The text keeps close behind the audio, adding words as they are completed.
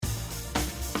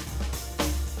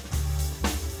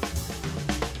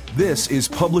This is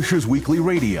Publishers Weekly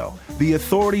Radio, the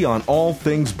authority on all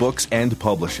things books and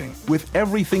publishing, with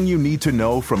everything you need to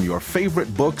know from your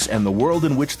favorite books and the world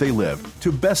in which they live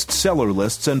to bestseller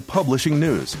lists and publishing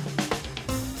news.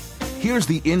 Here's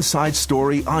the inside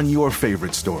story on your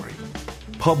favorite story.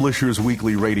 Publishers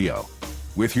Weekly Radio,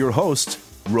 with your hosts,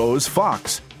 Rose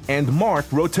Fox and Mark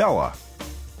Rotella.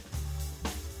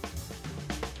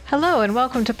 Hello and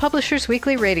welcome to Publishers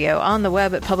Weekly Radio on the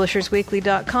web at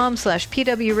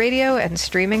publishersweekly.com/pwradio and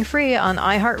streaming free on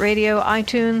iHeartRadio,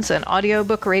 iTunes, and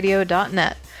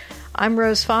audiobookradio.net. I'm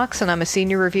Rose Fox and I'm a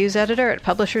senior reviews editor at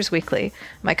Publishers Weekly.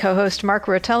 My co-host Mark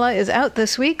Rotella is out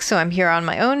this week, so I'm here on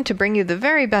my own to bring you the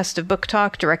very best of book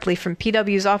talk directly from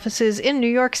PW's offices in New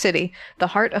York City, the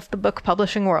heart of the book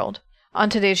publishing world. On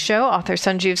today's show, author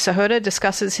Sanjeev Sahota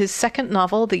discusses his second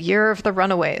novel, The Year of the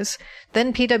Runaways.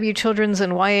 Then PW Children's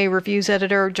and YA Reviews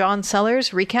editor John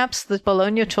Sellers recaps the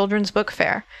Bologna Children's Book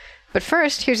Fair. But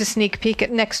first, here's a sneak peek at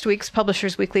next week's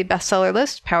Publishers Weekly bestseller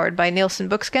list, powered by Nielsen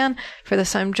Bookscan. For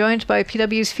this, I'm joined by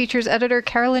PW's features editor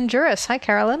Carolyn Juris. Hi,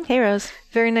 Carolyn. Hey, Rose.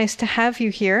 Very nice to have you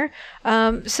here.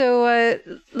 So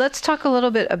let's talk a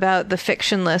little bit about the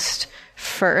fiction list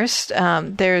first.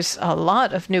 There's a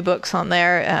lot of new books on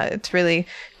there. It's really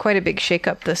quite a big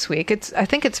shakeup this week. I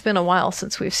think it's been a while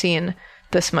since we've seen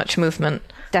this much movement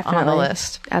on the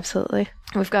list. Absolutely.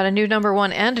 We've got a new number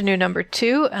 1 and a new number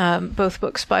 2, both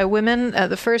books by women.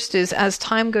 The first is As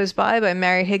Time Goes By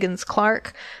Mary Higgins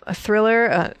Clark, a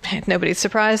thriller. Nobody's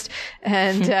surprised.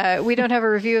 And we don't have a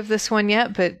review of this one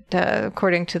yet, but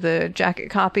according to the jacket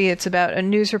copy, it's about a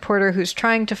news reporter who's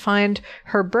trying to find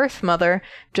her birth mother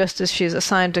just as she's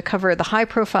assigned to cover the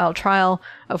high-profile trial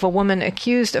of a woman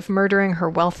accused of murdering her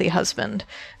wealthy husband.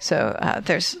 So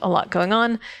there's a lot going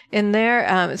on in there.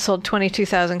 It sold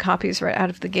 22,000 copies right out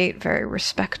of the gate. Very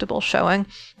respectable showing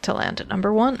to land at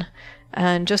number 1.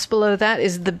 And just below that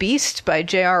is The Beast by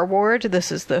J.R. Ward. This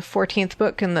is the 14th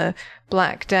book in the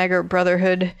Black Dagger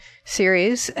Brotherhood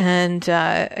series. And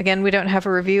again, we don't have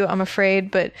a review, I'm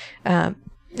afraid, but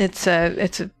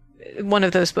it's one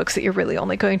of those books that you're really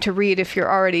only going to read if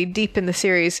you're already deep in the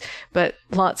series, but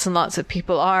lots and lots of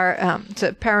people are. It's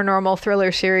a paranormal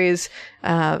thriller series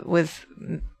with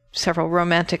several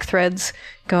romantic threads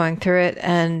going through it,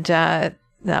 and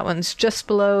that one's just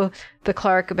below the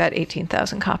Clark, about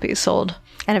 18,000 copies sold.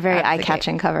 And a very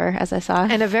eye-catching cover, as I saw.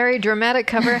 And a very dramatic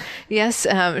cover. Yes,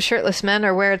 shirtless men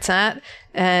are where it's at.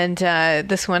 And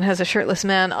this one has a shirtless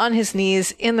man on his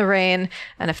knees in the rain.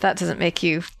 And if that doesn't make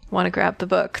you want to grab the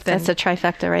book, then that's a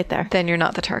trifecta right there. Then you're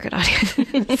not the target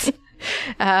audience.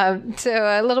 So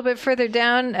a little bit further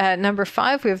down, at number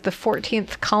 5, we have The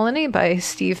 14th Colony by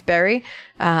Steve Berry.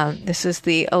 This is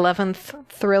the 11th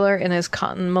thriller in his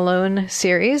Cotton Malone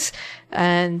series.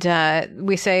 And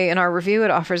we say in our review,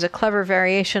 it offers a clever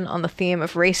variation on the theme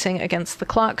of racing against the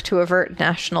clock to avert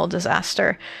national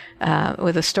disaster,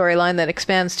 with a storyline that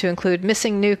expands to include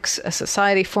missing nukes, a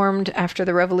society formed after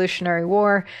the Revolutionary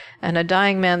War, and a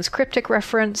dying man's cryptic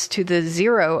reference to the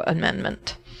Zero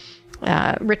Amendment.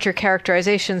 Richer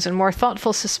characterizations and more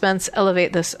thoughtful suspense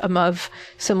elevate this above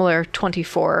similar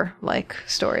 24-like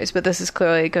stories, but this is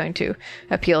clearly going to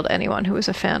appeal to anyone who is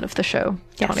a fan of the show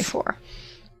 24. Yes.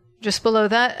 Just below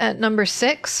that, at number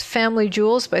 6, Family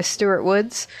Jewels by Stuart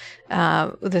Woods.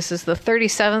 This is the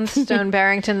 37th Stone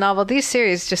Barrington novel. These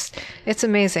series it's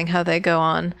amazing how they go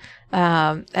on.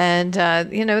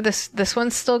 This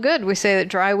one's still good. We say that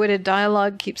dry-witted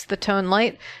dialogue keeps the tone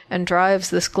light and drives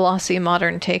this glossy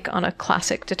modern take on a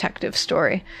classic detective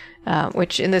story,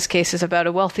 which in this case is about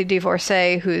a wealthy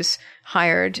divorcee who's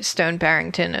hired Stone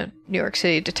Barrington, a New York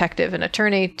City detective and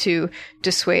attorney, to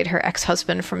dissuade her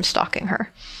ex-husband from stalking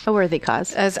her. A worthy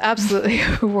cause. As absolutely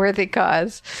a worthy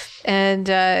cause. And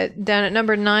down at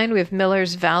number 9, we have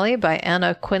Miller's Valley by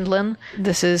Anna Quindlen.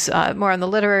 This is more on the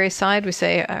literary side. We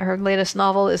say her latest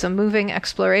novel is a moving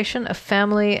exploration of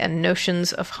family and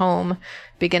notions of home,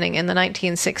 beginning in the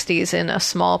 1960s in a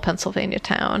small Pennsylvania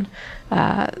town.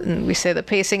 And we say the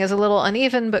pacing is a little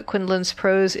uneven, but Quindlen's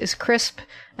prose is crisp,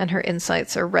 and her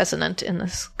insights are resonant in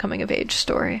this coming-of-age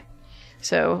story.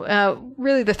 So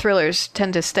really the thrillers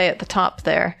tend to stay at the top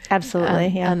there. Absolutely,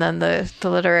 yeah. And then the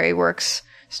literary works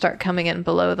start coming in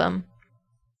below them.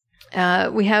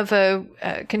 We have a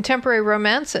contemporary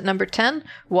romance at number 10,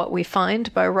 What We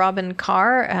Find by Robin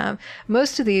Carr.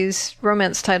 Most of these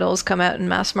romance titles come out in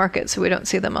mass market, so we don't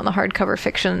see them on the hardcover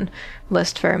fiction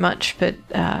list very much, but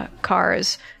Carr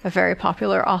is a very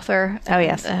popular author. Oh,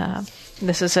 yes.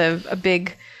 This is a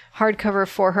big hardcover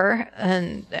for her,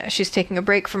 and she's taking a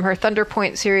break from her Thunder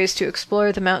Point series to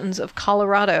explore the mountains of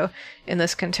Colorado in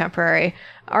this contemporary.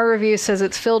 Our review says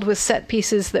it's filled with set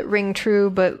pieces that ring true,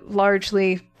 but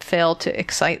largely fail to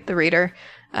excite the reader,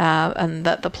 and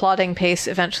that the plodding pace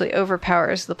eventually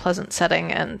overpowers the pleasant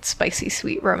setting and spicy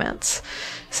sweet romance.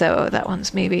 So that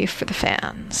one's maybe for the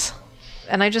fans.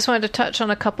 And I just wanted to touch on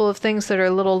a couple of things that are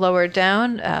a little lower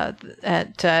down.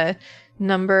 At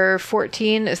number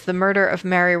 14 is The Murder of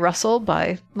Mary Russell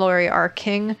by Laurie R.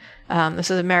 King.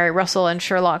 This is a Mary Russell and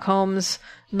Sherlock Holmes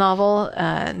novel,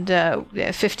 and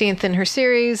 15th in her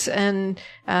series, and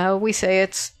we say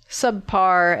it's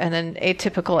subpar and an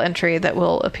atypical entry that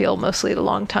will appeal mostly to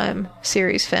longtime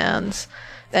series fans.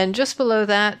 And just below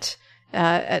that,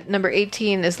 at number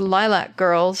 18 is Lilac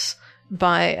Girls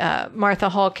by Martha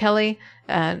Hall Kelly.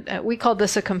 And we called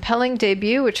this a compelling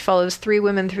debut, which follows 3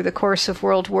 women through the course of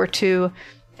World War II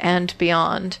and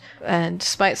beyond. And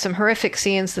despite some horrific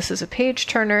scenes, this is a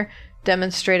page-turner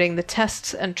demonstrating the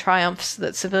tests and triumphs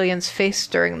that civilians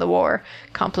faced during the war,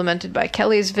 complemented by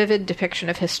Kelly's vivid depiction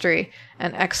of history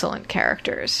and excellent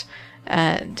characters.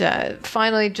 And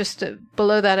finally, just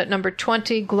below that at number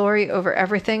 20, Glory Over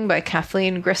Everything by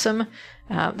Kathleen Grissom.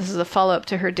 This is a follow-up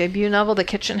to her debut novel, The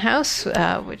Kitchen House,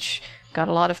 which got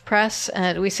a lot of press,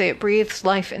 and we say it breathes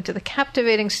life into the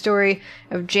captivating story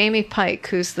of Jamie Pike,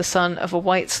 who's the son of a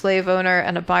white slave owner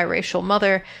and a biracial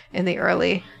mother in the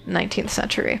early 19th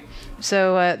century.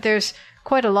 So there's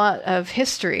quite a lot of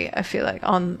history, I feel like,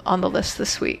 on the list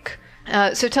this week.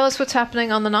 So tell us what's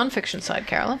happening on the nonfiction side,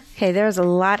 Carolyn. Okay, there's a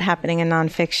lot happening in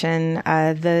nonfiction.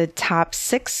 The top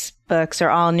 6 books are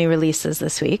all new releases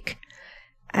this week.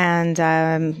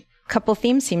 And couple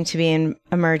themes seem to be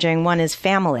emerging. One is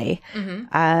family.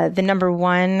 Mm-hmm. The number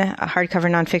 1 hardcover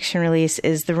nonfiction release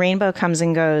is The Rainbow Comes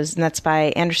and Goes, and that's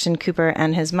by Anderson Cooper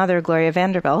and his mother, Gloria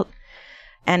Vanderbilt.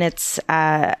 And it's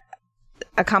a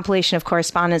compilation of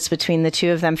correspondence between the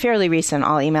two of them, fairly recent,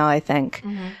 all email, I think.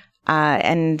 Mm-hmm.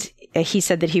 And he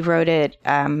said that he wrote it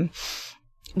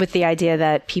with the idea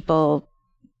that people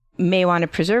may want to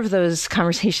preserve those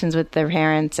conversations with their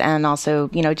parents and also,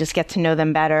 just get to know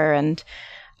them better. And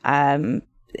some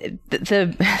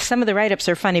of the write-ups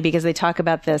are funny because they talk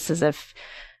about this as if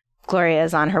Gloria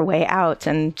is on her way out,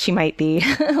 and she might be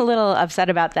a little upset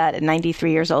about that at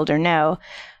 93 years old or no.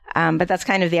 But that's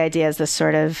kind of the idea, is this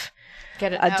sort of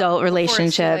adult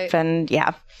relationship. And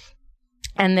yeah.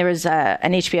 And there was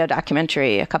an HBO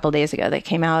documentary a couple days ago that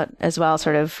came out as well,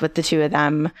 sort of with the two of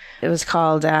them. It was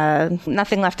called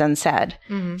Nothing Left Unsaid.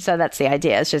 Mm-hmm. So that's the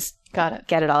idea. It's just get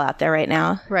it all out there right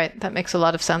now. Right. That makes a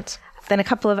lot of sense. Then a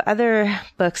couple of other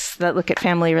books that look at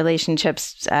family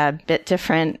relationships, a bit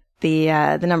different.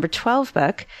 The number 12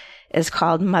 book is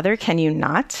called Mother, Can You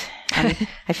Not? And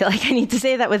I feel like I need to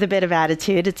say that with a bit of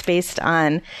attitude. It's based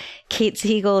on Kate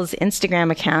Siegel's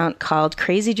Instagram account called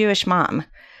Crazy Jewish Mom,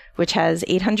 which has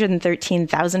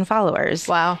 813,000 followers.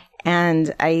 Wow.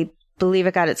 And I believe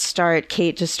it got its start.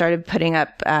 Kate just started putting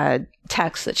up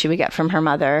texts that she would get from her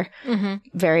mother. Mm-hmm.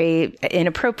 Very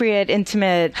inappropriate,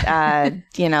 intimate,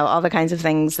 all the kinds of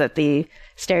things that the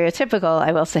stereotypical,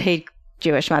 I will say,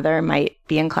 Jewish mother might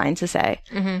be inclined to say.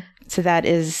 Mm-hmm. So that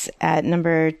is at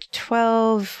number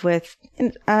 12 with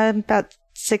about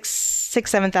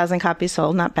 7,000 copies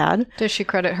sold. Not bad. Does she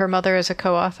credit her mother as a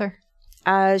co-author?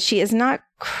 She is not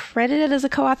credited as a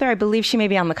co-author. I believe she may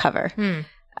be on the cover.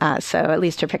 So at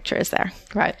least her picture is there.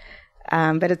 Right.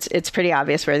 But it's pretty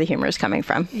obvious where the humor is coming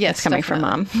from. Yes, it's coming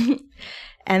definitely. from Mom.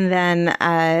 And then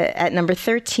at number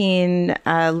 13,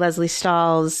 Leslie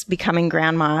Stahl's Becoming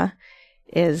Grandma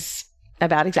is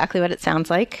about exactly what it sounds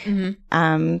like.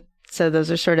 Mm-hmm. So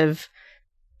those are sort of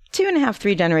 2.5,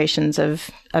 3 generations of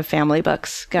family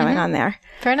books going on there.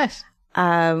 Very nice.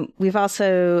 We've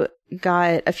also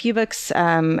got a few books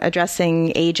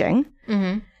addressing aging.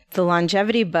 Mm-hmm. The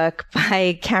Longevity book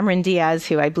by Cameron Diaz,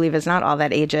 who I believe is not all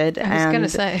that aged. I was going to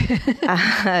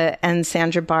say. And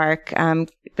Sandra Bark.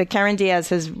 But Cameron Diaz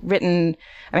has written,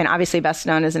 obviously best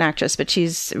known as an actress, but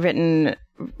she's written,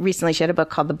 recently she had a book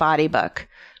called The Body Book,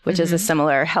 which is a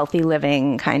similar healthy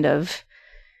living kind of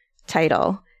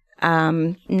title.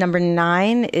 Number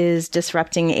 9 is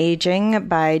Disrupting Aging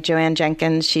by Joanne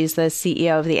Jenkins. She's the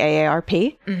CEO of the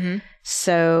AARP. Mm-hmm.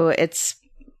 So it's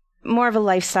more of a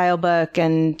lifestyle book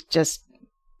and just,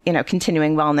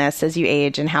 continuing wellness as you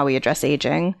age and how we address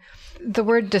aging. The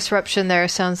word disruption there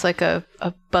sounds like a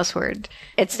buzzword.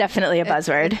 It's definitely a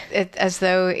buzzword. It as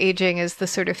though aging is the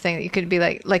sort of thing that you could be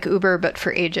like Uber, but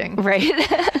for aging. Right.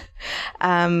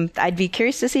 I'd be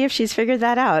curious to see if she's figured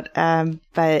that out.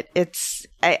 But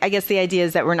I guess the idea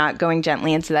is that we're not going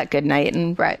gently into that good night.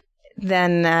 And right.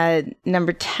 Then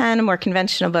number 10, a more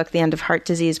conventional book, The End of Heart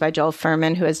Disease by Joel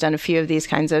Fuhrman, who has done a few of these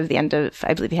kinds of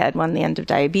I believe he had one, The End of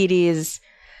Diabetes.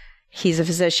 He's a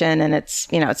physician, and it's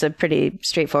a pretty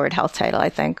straightforward health title, I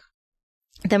think.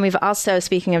 Then we've also,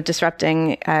 speaking of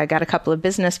disrupting, got a couple of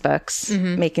business books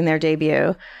making their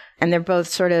debut. And they're both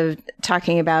sort of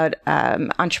talking about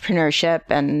entrepreneurship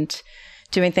and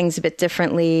doing things a bit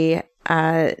differently.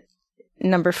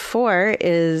 Number 4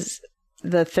 is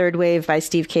The Third Wave by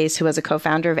Steve Case, who was a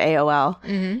co-founder of AOL.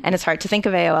 And it's hard to think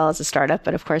of AOL as a startup,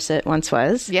 but of course it once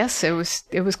was. Yes, it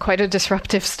was quite a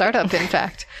disruptive startup, in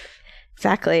fact.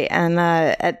 Exactly. And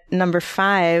at number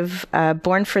 5,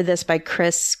 Born for This by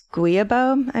Chris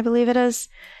Guillebeau, I believe it is.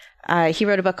 He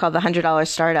wrote a book called The $100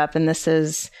 Startup, and this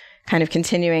is kind of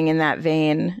continuing in that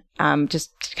vein,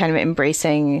 just kind of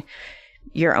embracing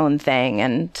your own thing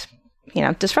and,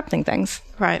 disrupting things.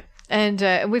 Right.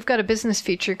 And we've got a business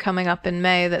feature coming up in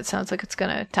May that sounds like it's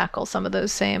going to tackle some of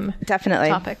those same Definitely.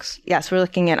 topics. Yes, we're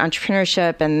looking at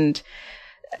entrepreneurship and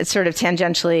sort of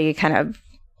tangentially kind of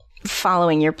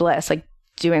following your bliss, like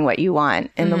doing what you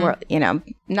want in the world,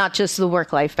 not just the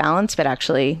work-life balance, but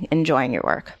actually enjoying your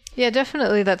work. Yeah,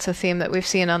 definitely that's a theme that we've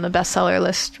seen on the bestseller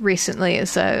list recently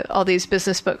is all these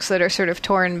business books that are sort of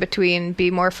torn between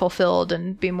be more fulfilled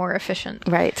and be more efficient.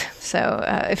 Right. So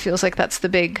it feels like that's the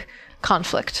big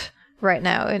conflict right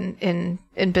now in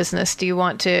business. Do you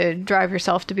want to drive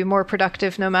yourself to be more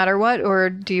productive no matter what, or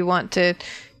do you want to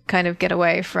kind of get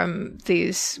away from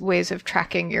these ways of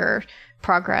tracking your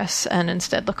progress and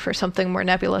instead look for something more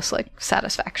nebulous like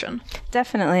satisfaction?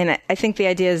 Definitely. And I think the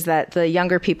idea is that the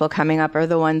younger people coming up are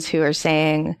the ones who are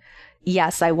saying,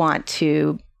 yes, I want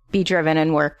to be driven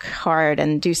and work hard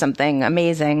and do something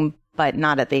amazing, but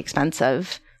not at the expense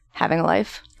of having a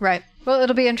life. Right. Well,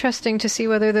 it'll be interesting to see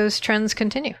whether those trends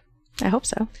continue. I hope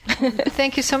so.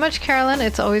 Thank you so much, Carolyn.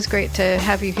 It's always great to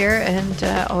have you here and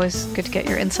always good to get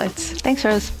your insights. Thanks,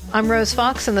 Rose. I'm Rose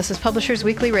Fox, and this is Publishers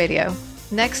Weekly Radio.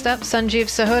 Next up, Sanjeev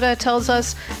Sahota tells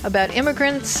us about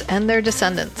immigrants and their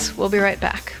descendants. We'll be right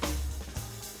back.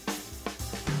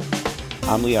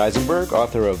 I'm Lee Eisenberg,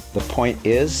 author of The Point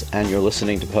Is, and you're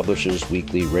listening to Publishers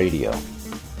Weekly Radio.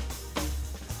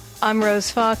 I'm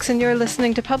Rose Fox, and you're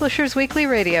listening to Publishers Weekly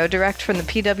Radio, direct from the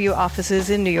PW offices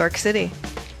in New York City.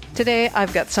 Today,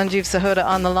 I've got Sanjeev Sahota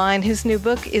on the line. His new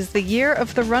book is The Year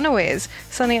of the Runaways.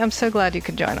 Sonny, I'm so glad you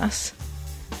could join us.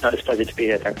 It's a pleasure to be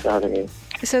here. Thanks for having me.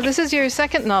 So this is your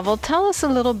second novel. Tell us a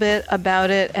little bit about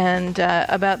it and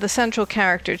about the central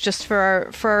characters, just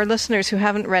for our listeners who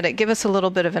haven't read it. Give us a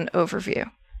little bit of an overview.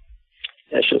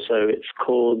 Yeah, sure. So it's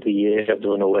called The Year of the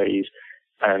Runaways,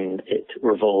 and it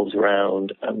revolves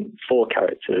around 4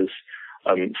 characters,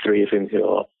 three of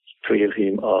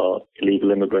whom are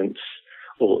illegal immigrants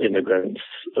or immigrants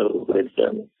with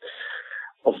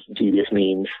of dubious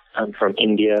means from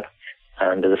India,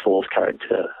 and there's a 4th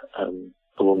character,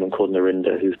 a woman called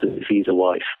Narinda, who's the visa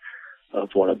wife of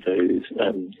one of those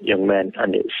young men.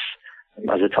 And it's,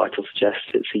 as the title suggests,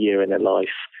 it's a year in their life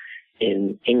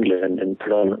in England, and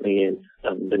predominantly in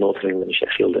the north of England,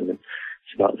 Sheffield. And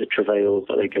it's about the travails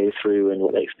that they go through and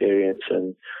what they experience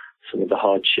and some of the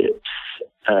hardships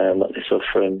that they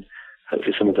suffer, and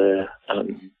hopefully some of the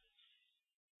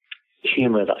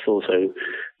humour that's also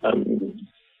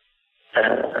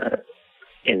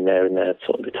in their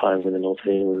sort of the times in the north of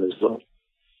England as well.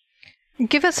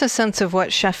 Give us a sense of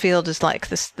what Sheffield is like,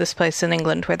 this place in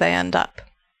England where they end up.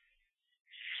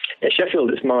 Yeah,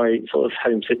 Sheffield is my sort of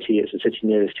home city. It's the city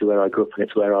nearest to where I grew up, and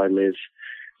it's where I live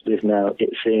now.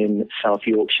 It's in South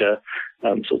Yorkshire,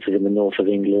 sort of in the north of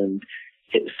England.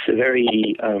 It's a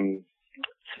very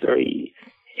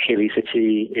hilly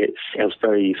city. It has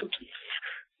very sort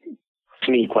of,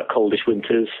 to me, quite coldish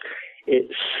winters.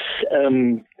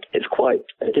 It's quite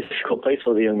a difficult place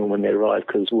for the young men when they arrive,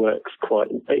 because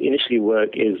initially work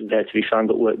is there to be found,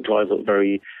 but work dries up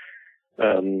very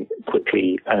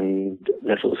quickly, and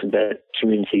there's also their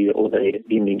community, or the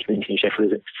Indian community in Sheffield,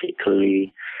 isn't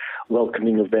particularly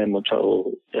welcoming of them, or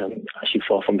actually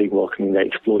far from being welcoming. They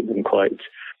exploit them quite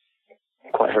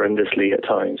horrendously at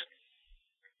times.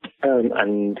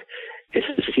 And it's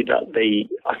a city that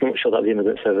I'm not sure that the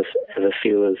immigrants ever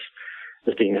feel as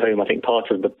being home. I think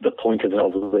part of the point of the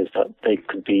novel is that they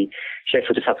could be,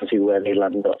 Sheffield just happens to be where they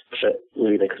land up, but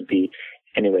really they could be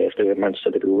anywhere. If they were in Manchester,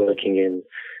 they'd be working in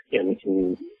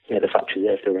the factories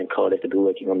there. If they were in Cardiff, they'd be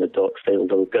working on the docks. They'll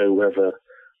go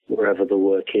wherever the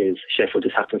work is. Sheffield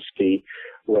just happens to be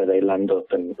where they land up,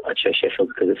 and I chose Sheffield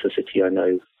because it's a city I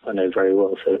know very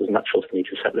well. So it was natural for me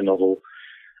to set the novel,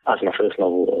 as my first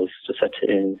novel was, to set it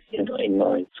in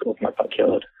my sort of my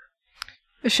backyard.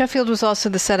 Sheffield was also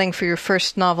the setting for your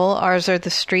first novel, Ours Are the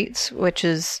Streets, which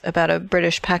is about a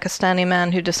British Pakistani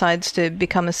man who decides to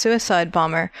become a suicide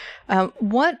bomber.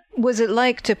 What was it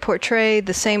like to portray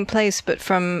the same place but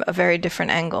from a very different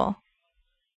angle?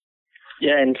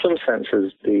 Yeah, in some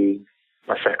senses, the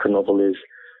my second novel is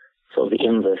sort of the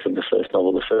inverse of the first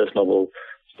novel. The first novel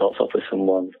starts off with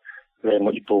someone very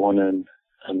much born and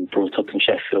brought up in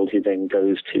Sheffield who then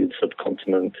goes to the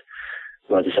subcontinent,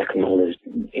 whereas the second novel is,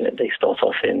 they start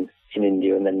off in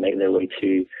India and then make their way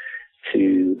to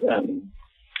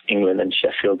England and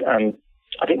Sheffield. And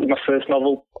I think with my first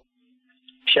novel,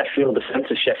 Sheffield, the sense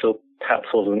of Sheffield perhaps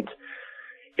it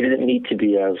didn't need to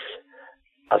be as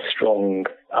strong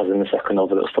as in the second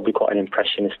novel. It was probably quite an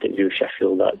impressionistic view of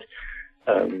Sheffield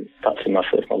that's in my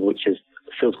first novel, which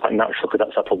feels quite natural because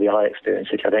that's how probably I experience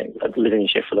it. Living in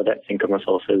Sheffield, I don't think of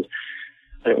myself as,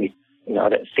 I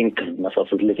don't think of myself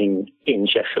as living in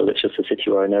Sheffield. It's just a city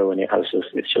where I know, and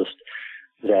it's just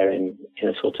there in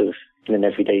a sort of in an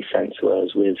everyday sense.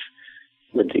 Whereas with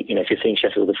the, if you're seeing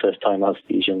Sheffield the first time, as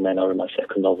these young men are in my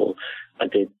second novel, I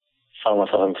did find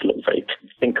myself having to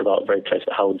think about very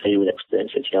closely how they would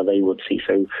experience it, how they would see.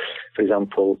 So, for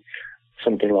example,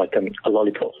 something like a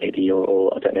lollipop lady,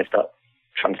 or I don't know if that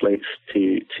translates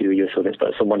to US audience,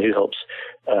 but someone who helps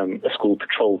a school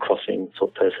patrol crossing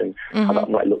sort of person, how that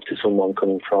might look to someone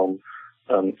coming from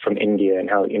India, and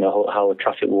how a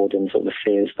traffic warden, sort of the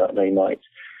fears that they might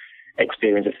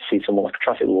experience if they see someone like a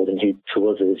traffic warden, who to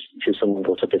us is someone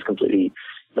brought up is completely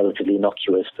relatively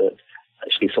innocuous, but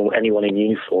actually anyone in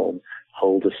uniform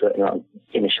holds a certain amount of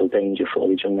initial danger for all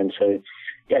these young men. So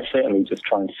yeah, certainly just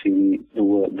trying to see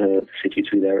the city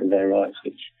through their eyes,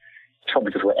 which is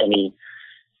probably just what any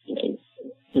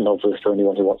novelist or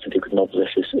anyone who wants to be a good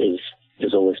novelist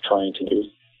is always trying to do.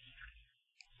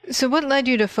 So what led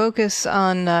you to focus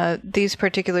on these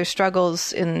particular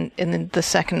struggles in the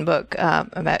second book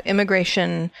about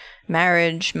immigration,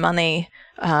 marriage, money,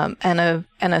 and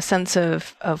a sense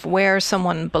of where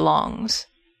someone belongs?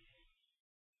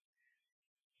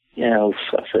 Yeah,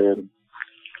 that's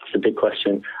a big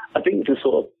question. I think just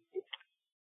sort of,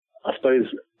 I suppose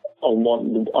on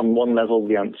one level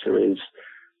the answer is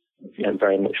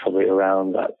very much probably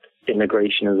around that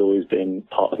immigration has always been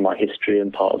part of my history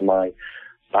and part of my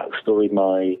backstory.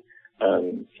 My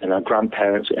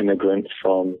grandparents were immigrants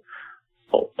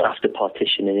after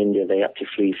partition in India. They had to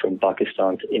flee from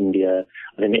Pakistan to India,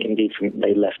 and then indeed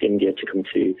they left India to come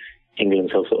to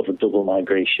England. So sort of a double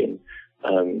migration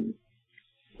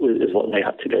is what they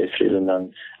had to go through.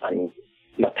 And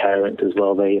my parents as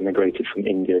well, they immigrated from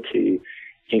India to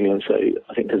England. So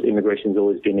I think because immigration has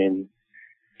always been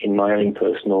in my own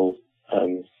personal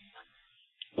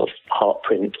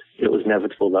heartprint, it was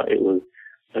inevitable that it would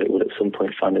at some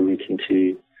point find a route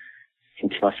into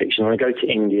my fiction. When I go to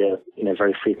India,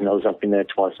 very frequently, I've been there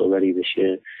twice already this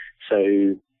year.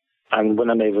 So, and when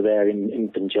I'm over there in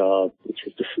Punjab, which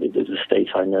is the state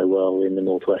I know well in the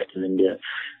northwest of India,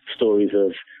 stories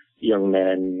of young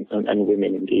men and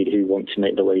women indeed who want to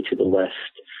make their way to the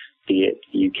west, be it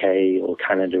UK or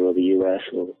Canada or the US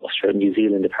or Australia. New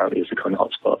Zealand apparently is the kind of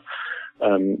hotspot.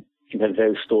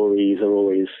 Those stories are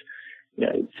always,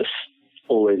 just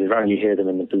always around. You hear them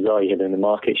in the bazaar, you hear them in the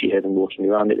markets, you hear them walking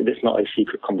around. It's not a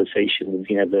secret conversation.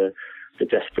 The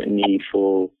desperate need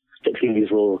for, particularly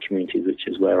these rural communities, which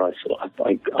is where I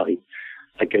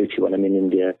go to when I'm in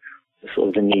India. Sort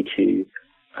of the need to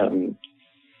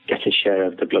get a share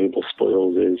of the global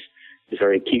spoils is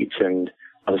very acute, and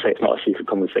I would say it's not a secret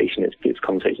conversation. It's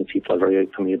conversations people are very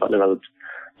openly about the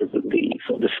sort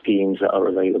of the schemes that are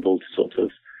available to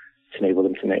enable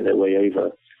them to make their way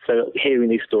over. So hearing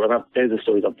these stories, those are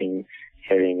stories I've been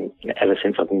hearing ever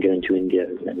since I've been going to India,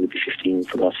 maybe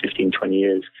for the last 15, 20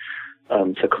 years.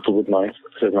 So coupled with my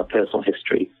personal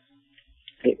history,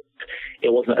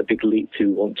 it wasn't a big leap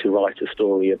to want to write a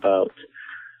story about,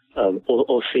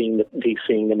 or seeing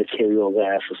the material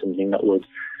there for something that would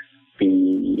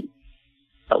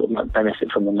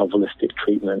benefit from a novelistic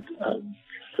treatment.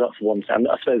 So that's one thing.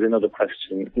 I suppose another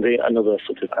question, another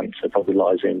sort of answer probably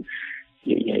lies in,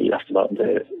 you asked about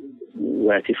the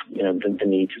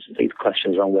need to, these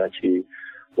questions around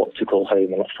what to call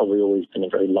home, and that's probably always been a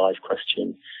very live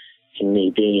question in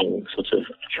me, being sort of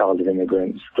a child of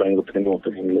immigrants, growing up in the north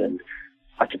of England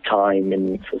at a time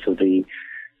in sort of the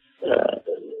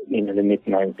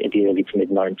early to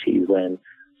mid-90s, when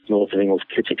north of England was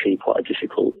politically quite a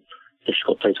difficult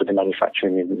place with the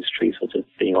manufacturing industry sort of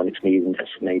being on its knees and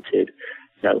decimated.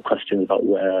 Questions about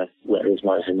where is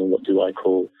my home and what do I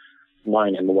call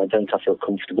mine home, and why don't I feel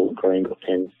comfortable growing up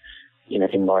in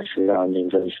my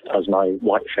surroundings as my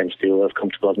white friends feel, as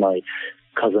comfortable as my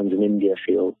cousins in India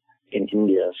feel in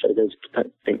India. So I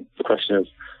think the question of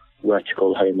where to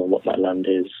call home and what that land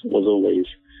is was always,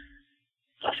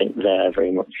 I think, there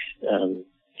very much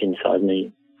inside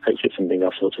me. Hopefully it's something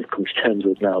I've sort of come to terms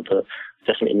with now, but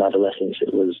definitely in my adolescence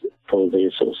it was probably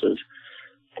a source of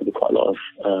probably quite a lot of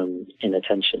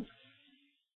inattention.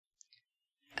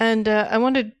 And I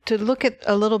wanted to look at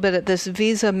a little bit at this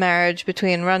visa marriage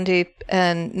between Randeep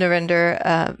and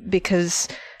Narinder because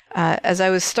as I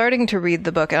was starting to read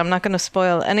the book, and I'm not going to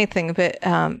spoil anything, but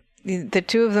the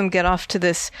two of them get off to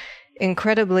this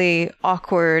incredibly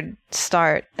awkward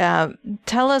start.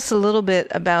 Tell us a little bit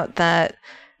about that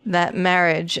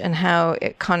marriage and how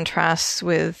it contrasts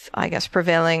with, I guess,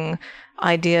 prevailing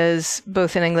ideas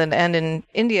both in England and in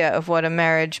India of what a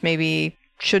marriage maybe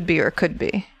should be or could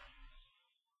be.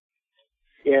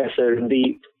 Yeah, so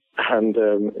Randeep and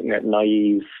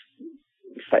naive,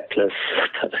 feckless,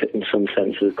 in some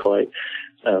senses, quite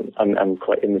and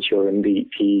quite immature. And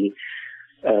he's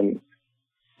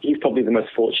probably the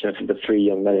most fortunate of the three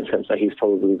young men in the sense that he's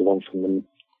probably the one from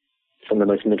the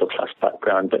most middle class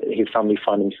background. But his family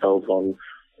find themselves on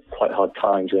quite hard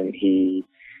times, and he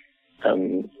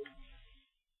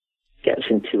gets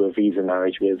into a visa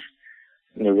marriage with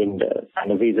Narinder.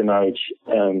 And a visa marriage,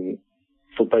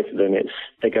 for both of them,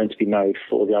 they're going to be married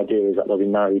for, the idea is that they'll be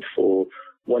married for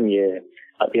 1 year,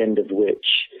 at the end of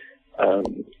which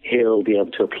he'll be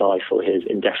able to apply for his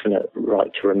indefinite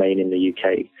right to remain in the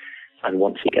UK. And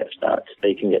once he gets that,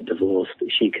 they can get divorced.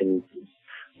 She can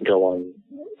go on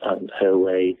her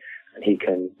way, and he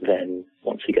can then,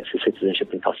 once he gets his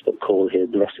citizenship and passport, call the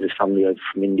rest of his family over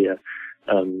from India.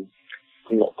 I'm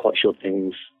not quite sure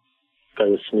things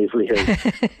go as smoothly as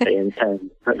they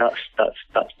intend, but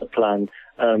that's the plan.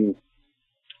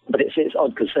 But it's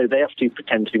odd because so they have to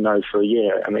pretend to be married for a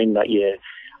year. I mean, in that year,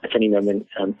 at any moment,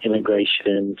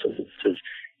 immigration sort of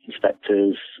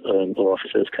inspectors or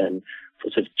officers can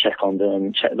sort of check on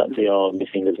them, check that they are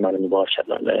living as man and wife, check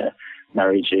that their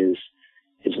marriage is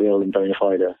real and bona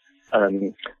fide.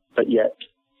 But yet,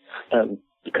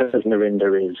 because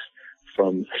Narinder is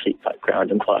from a Sikh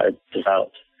background and quite a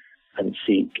devout and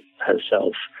Sikh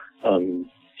herself,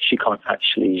 she can't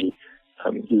actually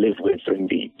live with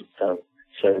Randeep.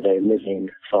 So they're living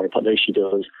far apart, though she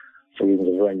does, for reasons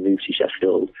of her own, move to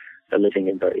Sheffield. They're living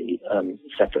in very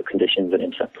separate conditions and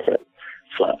in separate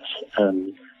flats.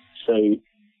 So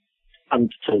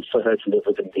for her to live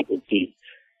with Randeep would be,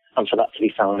 and for that to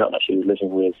be found out that she was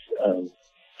living with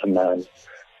a man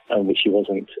which she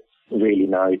wasn't really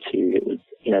married to, it was,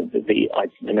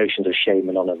 the notions of shame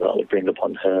and honour that would bring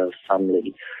upon her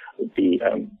family would be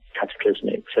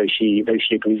cataclysmic. So though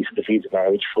she agrees to the visa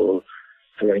marriage for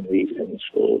her own reasons,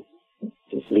 for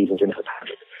reasons in her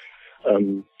past,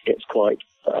 it's quite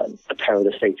a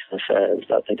perilous state of affairs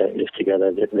that they don't live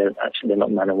together. They're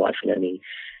not man and wife in any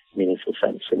meaningful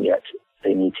sense, and yet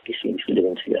they need to be seen to be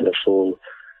living together for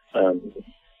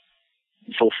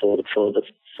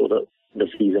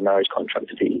the visa marriage contract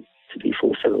to be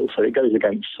fulfilled. So it goes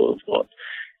against sort of what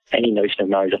any notion of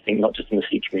marriage, I think, not just in the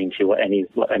Sikh community, what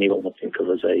anyone would think of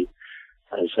as a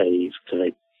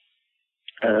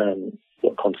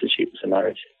what constitutes a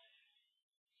marriage.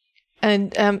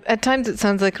 And at times it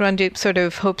sounds like Randeep sort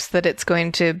of hopes that it's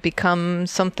going to become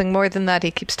something more than that. He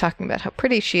keeps talking about how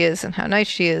pretty she is and how nice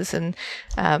she is, and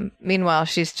meanwhile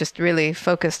she's just really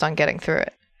focused on getting through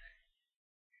it.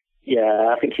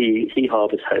 Yeah, I think he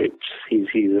harbours hopes. He's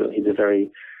a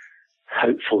very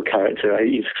hopeful character.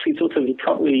 He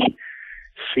can't really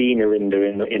see Narinder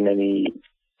in any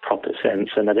proper sense,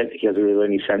 and I don't think he has a real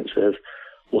any sense of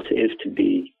what it is to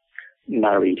be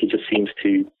married. He just seems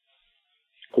to,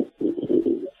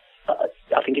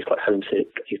 I think he's quite homesick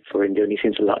for India, and he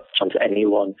seems to latch onto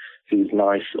anyone who's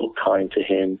nice or kind to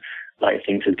him, like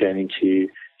thinks is going to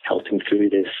help him through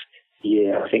this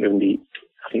year. I think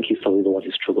he's probably the one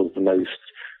who struggles the most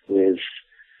with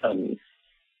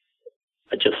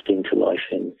adjusting to life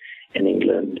in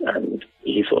England, and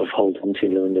he sort of holds on to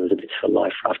Narinder as a bit of a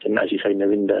life raft. And as you say,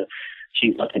 Narinder,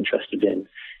 she's not interested in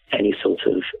any sort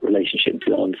of relationship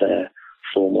beyond their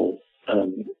formal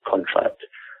contract,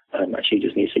 and she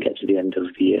just needs to get to the end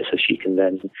of the year so she can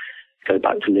then go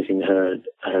back to living her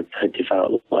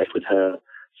devout life with her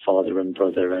father and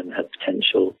brother and her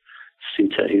potential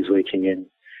suitor who's waiting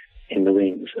in the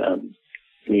wings.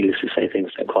 Needless to say,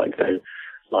 things don't quite go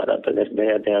like that, but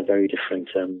they are very different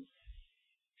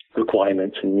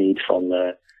requirements and needs from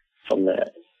their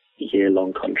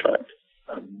year-long contract.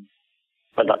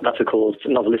 But that's a cause,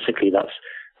 novelistically,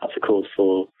 that's a cause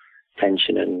for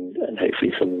tension and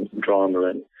hopefully some drama.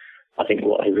 And I think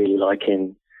what I really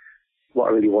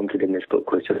wanted in this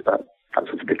book was just that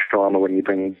sort of big drama when you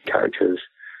bring characters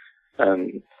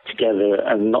together,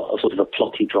 and not a sort of a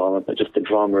plotty drama, but just the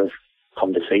drama of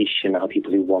conversation, how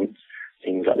people who want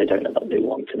things that they don't know that they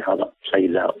want, and how that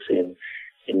plays out in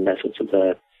their sorts of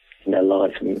in their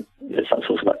life. And there's that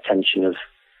sort of that tension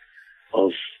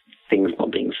of things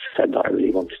not being said that I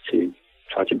really wanted to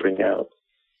try to bring out.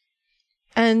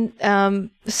 And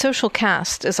social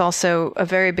caste is also a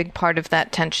very big part of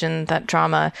that tension, that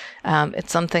drama.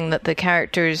 It's something that the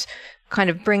characters kind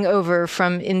of bring over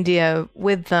from India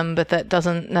with them, but that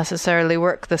doesn't necessarily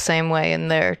work the same way in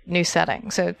their new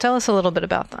setting. So tell us a little bit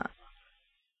about that.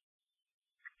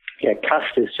 Yeah,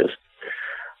 caste is just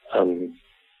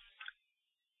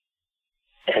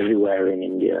everywhere in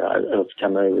India. Every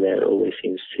time I'm over there, it always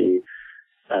seems to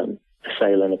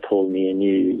assail and appall me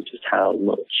anew just how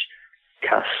much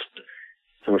caste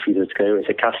some refuses to go. It's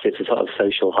a caste, it's a sort of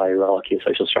social hierarchy, a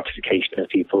social stratification of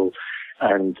people,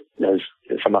 and there's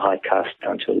from a high caste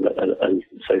down to a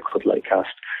so-called low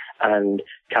caste, and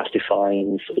caste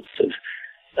defines sort of,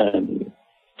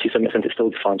 to some extent it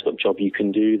still defines what job you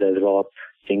can do, though there are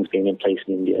things being in place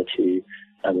in India to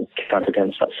count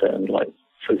against that certain, like,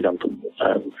 for example,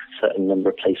 certain number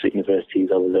of places at universities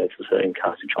are reserved for certain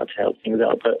castes to try to help things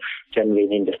out. But generally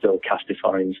in India, still caste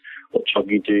defines what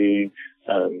job you do,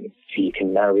 who you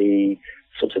can marry,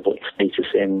 sort of what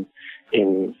status in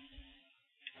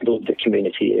the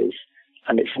community is.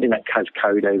 And it's something that has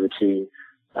carried over to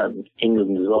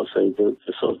England as well. So the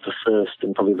sort of the first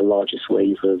and probably the largest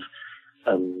wave of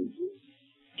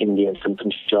Indians and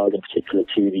Punjab in particular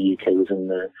to the UK was in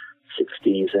the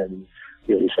 60s and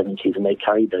the early 70s, and they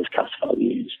carried those caste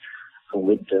values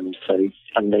with them. So,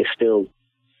 and they're still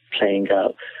playing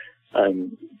out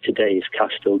today.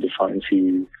 Caste still defines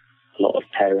who a lot of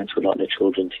parents would like their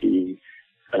children to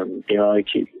be married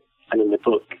to. And in the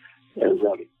book, there's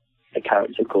a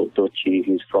character called Dochi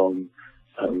who's from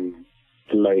the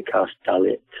low caste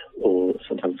Dalit, or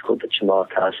sometimes it's called the Chamar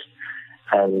caste,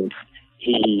 and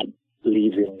he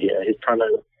leaves India. His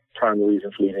primary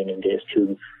reason for leaving India is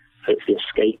to hopefully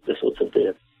escape the sort of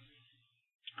the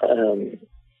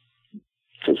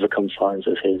confines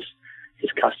of his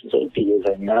caste and sort of be his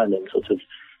own man and sort of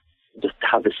just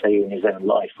have a say in his own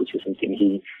life, which is something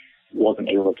he wasn't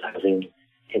able to have in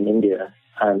India.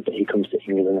 And he comes to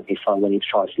England and when he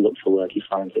tries to look for work, he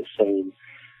finds the same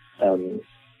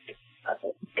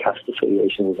caste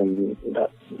affiliations, and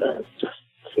that just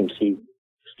seems to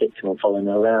stick to him and follow him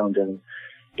around, and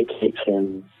it takes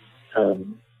him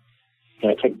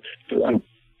it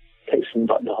takes him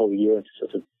about the whole year to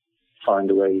sort of find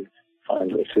a way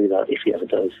through that, if he ever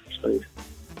does, I suppose.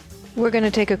 We're going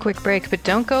to take a quick break, but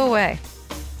don't go away.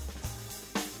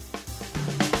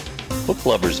 Book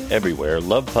lovers everywhere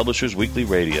love Publishers Weekly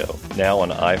Radio, now on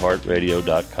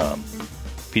iHeartRadio.com.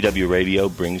 PW Radio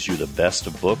brings you the best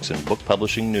of books and book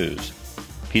publishing news.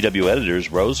 PW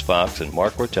editors Rose Fox and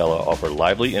Mark Rotella offer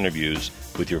lively interviews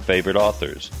with your favorite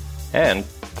authors and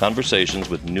conversations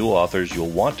with new authors you'll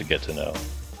want to get to know.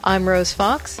 I'm Rose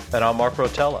Fox. And I'm Mark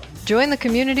Rotella. Join the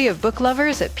community of book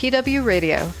lovers at PW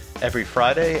Radio. Every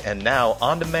Friday and now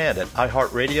on demand at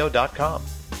iHeartRadio.com.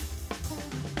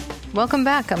 Welcome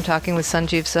back. I'm talking with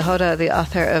Sanjeev Sahota, the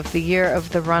author of The Year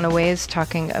of the Runaways,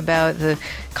 talking about the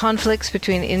conflicts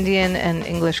between Indian and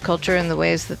English culture and the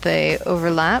ways that they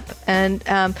overlap. And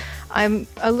I'm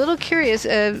a little curious.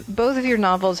 Both of your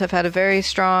novels have had a very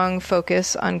strong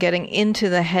focus on getting into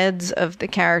the heads of the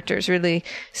characters, really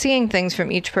seeing things from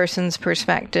each person's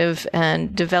perspective,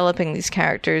 and developing these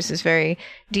characters is very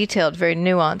detailed, very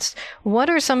nuanced. What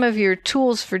are some of your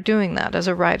tools for doing that as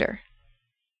a writer?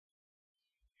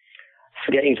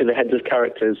 For getting to the heads of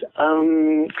characters,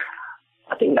 I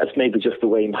think that's maybe just the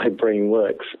way my brain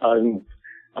works. I'm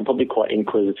probably quite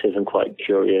inquisitive and quite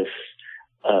curious,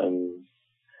 and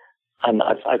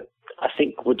I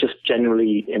think we're just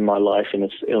generally in my life, I'm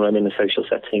in a social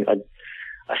setting.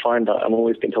 I find that I'm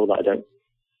always being told that I don't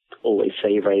always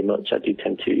say very much. I do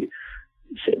tend to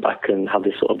sit back and have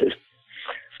this sort of this.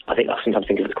 I think I sometimes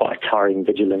think of it as quite a tiring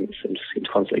vigilance, and just seem to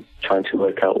constantly trying to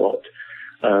work out what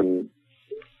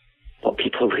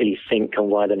people really think and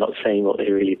why they're not saying what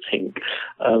they really think.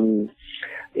 In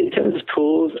terms of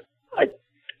tools, I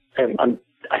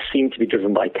seem to be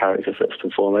driven by character first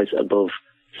and foremost, above,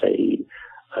 say,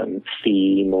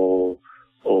 theme or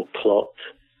plot.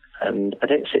 And I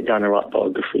don't sit down and write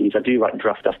biographies. I do write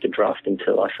draft after draft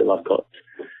until I feel I've got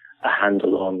a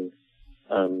handle on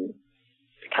the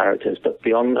characters. But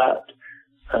beyond that,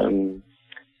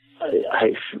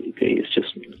 it's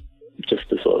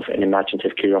just a sort of an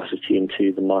imaginative curiosity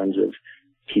into the minds of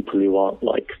people who aren't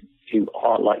like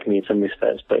me in some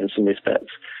respects, but in some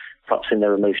respects, perhaps in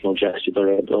their emotional gesture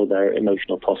or their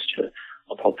emotional posture,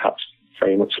 are perhaps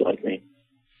very much like me.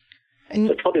 So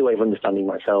it's probably a way of understanding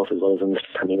myself as well as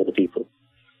understanding other people.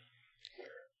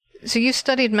 So you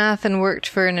studied math and worked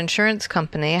for an insurance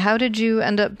company. How did you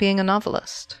end up being a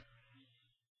novelist?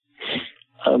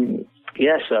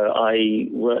 So I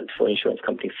worked for an insurance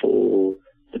company for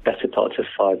the better part of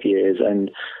 5 years.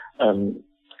 And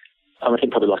I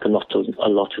think probably like a lot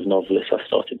of novelists, I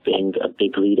started being a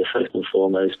big reader first and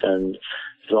foremost. And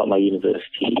throughout my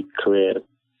university career,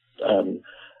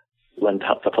 when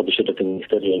perhaps I probably should have been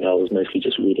studying, I was mostly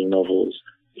just reading novels.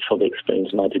 It probably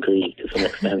explains my degree to some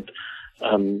extent.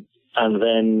 And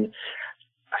then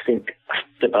I think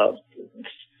after about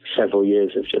several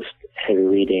years of just heavy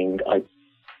reading, I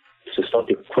just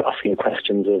started asking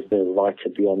questions of the writer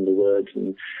beyond the words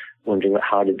and wondering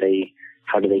how did they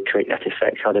create that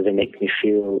effect? How do they make me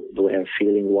feel the way I'm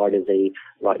feeling? Why do they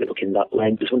write the book in that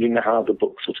way? Just wondering how the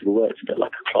book sort of works, a bit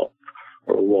like a clock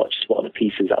or a watch. What are the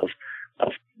pieces that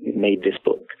have made this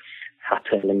book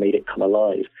happen and made it come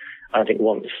alive? And I think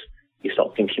once you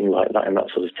start thinking like that in that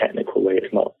sort of technical way,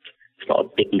 it's not a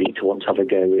big leap to want to have a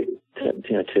go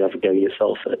to have a go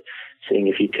yourself at seeing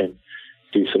if you can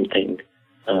do something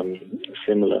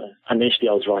similar. And initially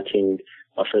I was writing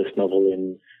my first novel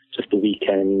in just the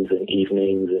weekends and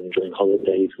evenings and during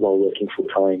holidays while working full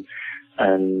time.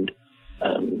 And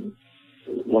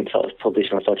once that was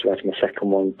published and I started writing the second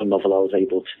one, a novel, I was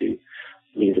able to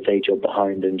leave the day job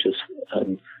behind and just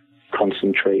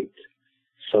concentrate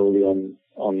solely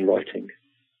on writing.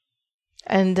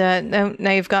 And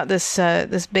now you've got this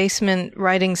basement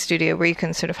writing studio where you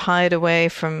can sort of hide away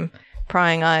from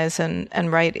prying eyes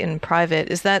and write in private.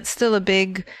 Is that still a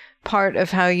big part of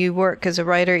how you work as a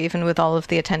writer, even with all of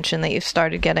the attention that you've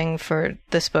started getting for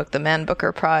this book, the Man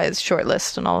Booker Prize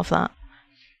shortlist and all of that?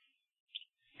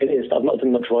 It is. I've not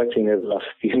done much writing over the last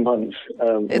few months.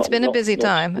 It's been a busy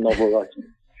time. Novel writing.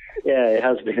 Yeah, it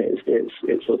has been.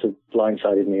 It's sort of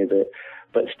blindsided me a bit.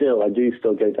 But still, I do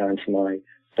still go down to my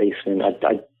basement.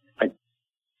 I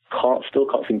still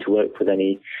can't seem to work with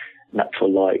any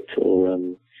natural light or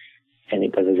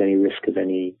there's any risk of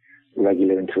any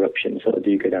regular interruption. So I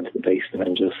do go down to the basement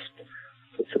and just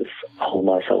sort of hold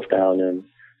myself down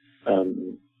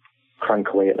and crank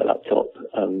away at the laptop.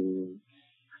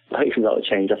 Hopefully that will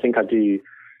change. I think I do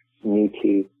need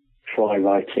to try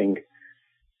writing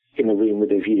in a room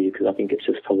with a view, because I think it's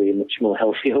just probably a much more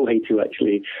healthier way to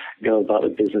actually go about the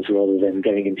business rather than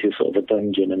going into sort of a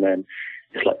dungeon and then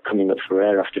it's like coming up for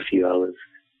air after a few hours.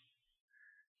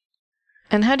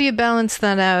 And how do you balance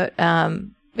that out,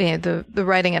 the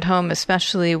writing at home,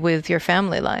 especially with your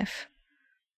family life?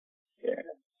 Yeah.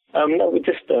 No, we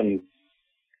just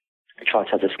try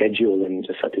to have a schedule and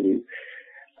just have to do.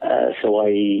 So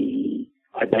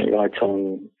I don't write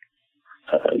on.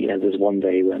 There's one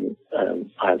day when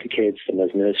I have the kids and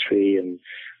there's nursery, and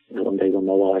there's one day when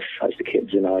my wife has the kids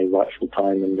and I write full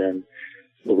time, and then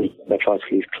the week I try to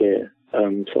leave clear.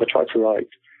 So I try to write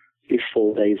at least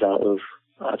 4 days out of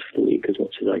the week as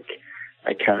much as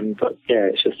I can. But yeah,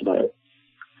 it's just about,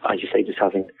 as you say, just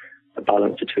having a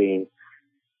balance between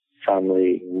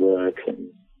family and work and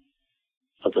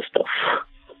other stuff.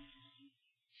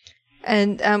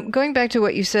 And going back to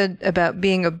what you said about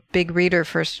being a big reader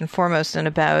first and foremost, and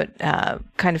about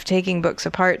kind of taking books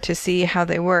apart to see how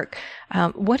they work,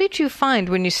 what did you find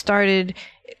when you started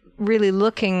really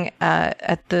looking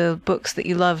at the books that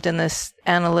you loved in this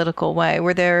analytical way?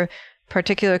 Were there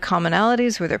particular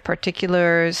commonalities? Were there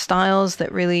particular styles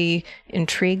that really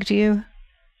intrigued you?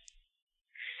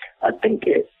 I think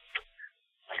it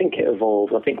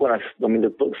evolved. I think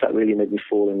the books that really made me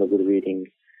fall in love with reading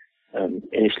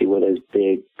initially were those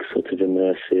big sort of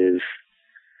immersive,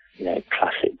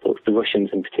 classic books. The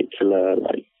Russians in particular,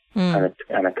 like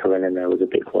Anna Karenina was a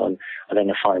big one, and then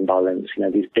A Fine Balance.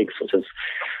 These big sort of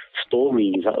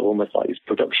stories that are almost like these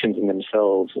productions in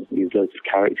themselves of these loads of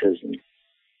characters, and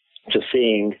just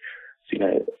seeing,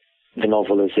 the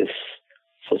novel as this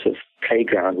sort of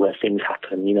playground where things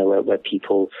happen. Where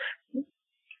people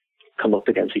come up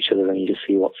against each other and you just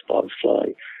see what sparks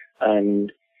fly.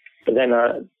 But then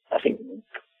I think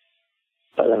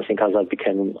as I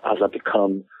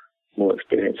become more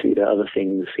experienced reader, other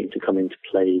things seem to come into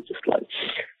play, just like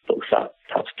books that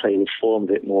perhaps play with form a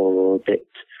bit more, or a bit,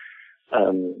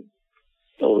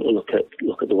 or look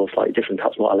at the world slightly different,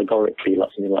 perhaps more allegorically, like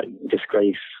something like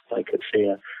Disgrace, like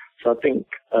Fear. So I think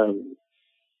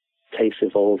tastes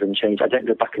evolve and change. I don't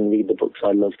go back and read the books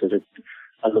I loved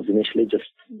initially,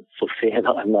 just for fear that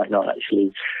I might not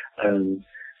actually,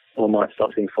 or might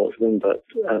start seeing faults in them. But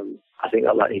I think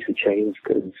that needs to change,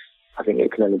 because I think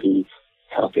it can only be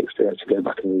a healthy experience to go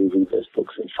back and read those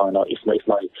books and find out if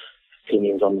my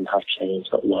opinions on them have changed,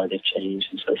 or why they've changed,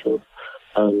 and so forth.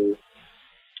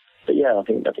 But yeah, I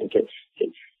think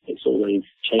it's always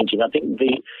changing. I think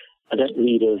I don't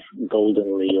read as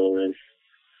goldenly or as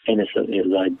innocently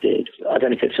as I did. I don't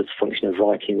know if it's just a function of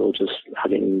writing or just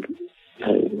having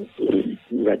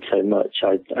read so much.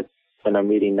 I when I'm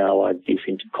reading now, I do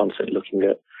seem to be constantly looking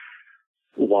at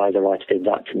why the writer did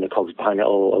that and the cogs behind it.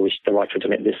 Oh, I wish the writer had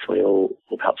done it this way, or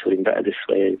perhaps would have been better this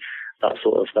way. That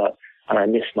sort of that, and I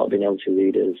miss not being able to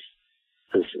read as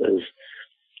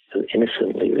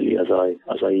innocently, really, as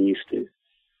I used to.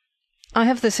 I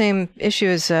have the same issue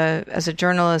as a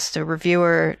journalist, a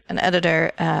reviewer, an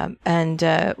editor, and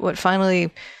what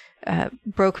finally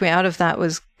broke me out of that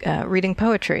was reading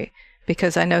poetry,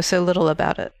 because I know so little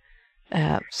about it.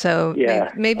 So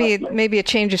maybe a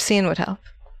change of scene would help.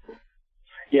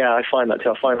 Yeah, I find that too.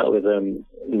 I find that with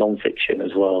non-fiction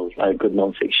as well. Like, good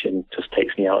non-fiction just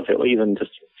takes me out of it, or even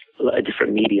just a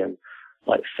different medium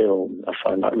like film. I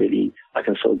find that really, I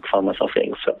can sort of find myself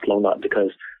getting swept along that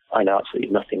because I know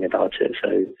absolutely nothing about it.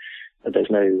 So there's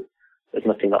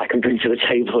nothing that I can bring to the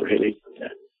table, really.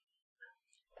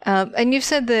 Yeah. And you've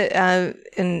said that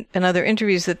in other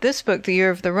interviews that this book, The Year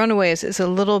of the Runaways, is a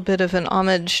little bit of an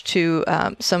homage to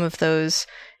some of those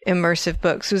immersive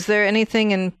books. Was there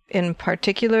anything in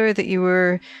particular that you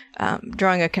were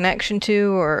drawing a connection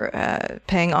to or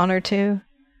paying honor to?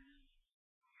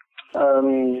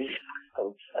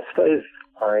 I suppose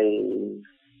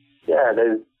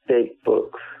those big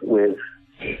books with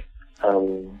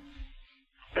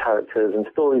characters and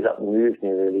stories that moved me,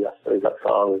 really. I suppose that's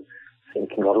what I was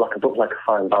thinking of, like a book like A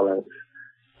Fine Balance,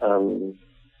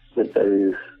 with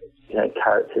those,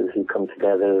 characters who come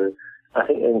together. I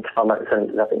think in Climax, I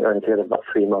think they're only together about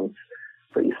 3 months,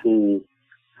 but you see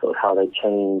sort of how they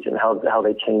change and how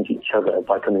they change each other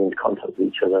by coming into contact with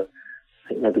each other. I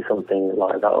think maybe something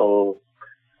like that, or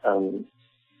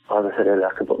as I said earlier,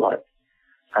 like a book like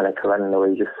Anna Karenina,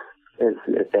 where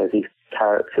there's these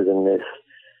characters in this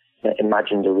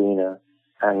imagined arena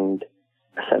and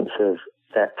a sense of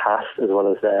their past as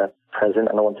well as their present,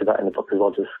 and I wanted that in the book as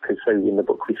well, just because so in the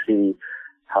book we see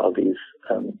how these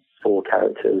 4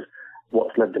 characters,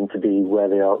 what's led them to be where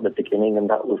they are at the beginning, and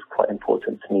that was quite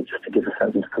important to me, just to give a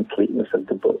sense of the completeness of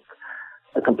the book,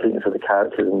 a completeness of the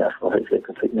characters, and therefore hopefully a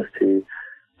completeness to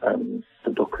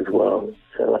the book as well.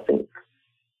 So I think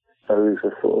those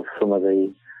are sort of some of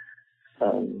the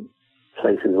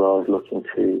places where I was looking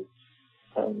to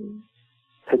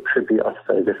pay tribute, I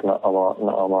suppose, if not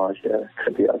homage,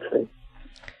 tribute, I'd say.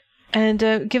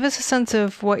 And give us a sense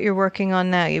of what you're working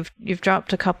on now. You've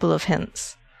dropped a couple of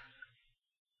hints.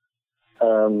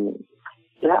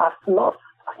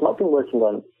 I've not been working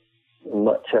on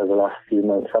much over the last few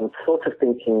months. I'm sort of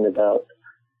thinking about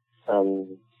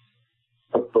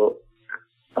a book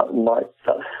that might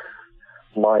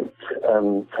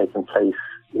take place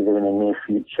either in the near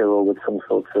future or with some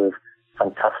sort of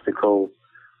fantastical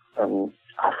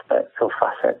aspect or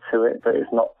facet to it, but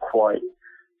it's not quite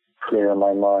clear in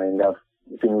my mind.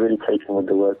 I've been really taken with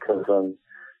the work of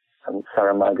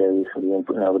Saramago recently,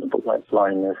 with a book like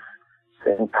Blindness.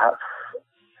 So perhaps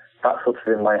that's sort of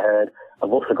in my head.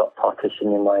 I've also got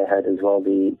Partition in my head as well,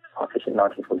 the Partition,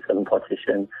 1947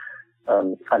 Partition,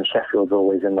 and Sheffield's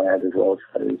always in my head as well.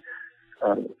 So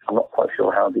I'm not quite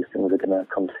sure how these things are going to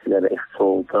come together, if at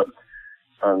all, but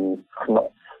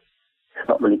it's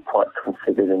not really quite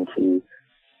configured into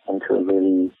a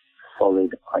really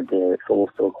solid idea. It's all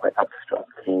still quite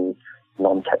abstract and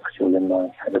non-textual in my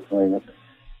head at the moment.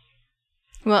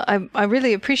 Well, I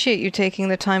really appreciate you taking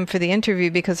the time for the interview,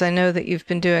 because I know that you've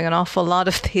been doing an awful lot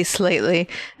of these lately,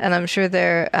 and I'm sure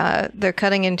they're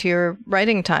cutting into your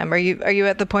writing time. Are you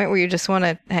at the point where you just want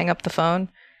to hang up the phone?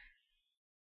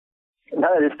 No,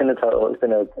 it's been a total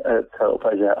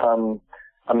pleasure.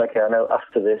 I'm okay. I know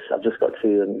after this, I've just got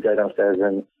to go downstairs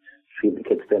and feed the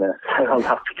kids dinner, so I'm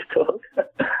happy to talk.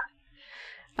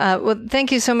 Well,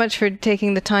 thank you so much for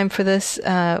taking the time for this.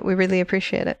 We really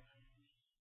appreciate it.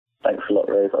 Thanks a lot,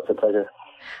 Rose. That's a pleasure.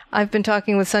 I've been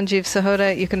talking with Sanjeev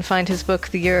Sahota. You can find his book,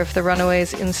 The Year of the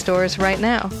Runaways, in stores right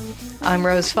now. I'm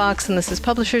Rose Fox, and this is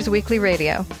Publishers Weekly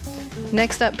Radio.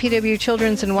 Next up, PW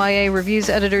Children's and YA Reviews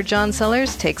editor John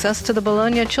Sellers takes us to the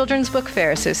Bologna Children's Book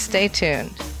Fair, so stay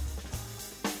tuned.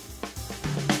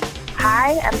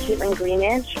 Hi, I'm Caitlin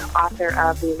Greenidge, author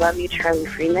of We Love You, Charlie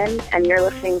Freeman, and you're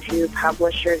listening to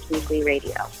Publishers Weekly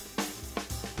Radio.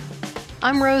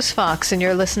 I'm Rose Fox, and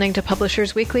you're listening to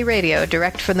Publishers Weekly Radio,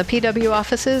 direct from the PW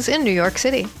offices in New York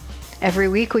City. Every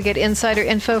week we get insider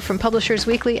info from Publishers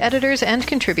Weekly editors and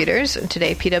contributors, and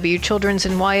today PW Children's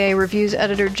and YA Reviews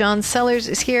editor John Sellers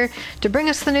is here to bring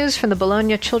us the news from the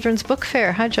Bologna Children's Book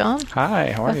Fair. Hi, John.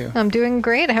 Hi, how are you? I'm doing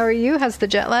great. How are you? How's the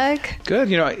jet lag?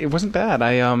 Good. It wasn't bad.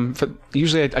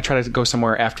 Usually I try to go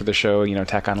somewhere after the show,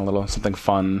 tack on a little something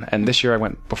fun, and this year I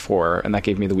went before, and that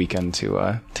gave me the weekend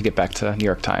to get back to New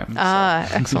York time.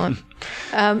 Excellent.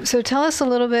 So tell us a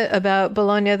little bit about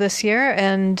Bologna this year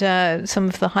and some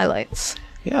of the highlights.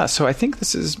 Yeah, so I think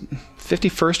this is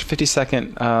 51st,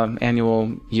 52nd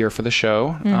annual year for the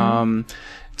show. Mm-hmm.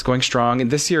 It's going strong.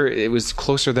 And this year, it was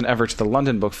closer than ever to the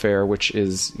London Book Fair, which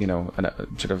is,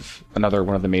 sort of another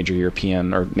one of the major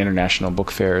European or international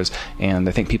book fairs. And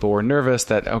I think people were nervous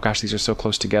that, oh gosh, these are so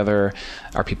close together.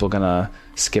 Are people going to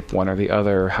skip one or the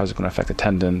other? How's it going to affect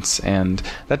attendance? And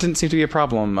that didn't seem to be a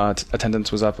problem. Attendance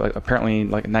was up apparently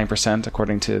like 9%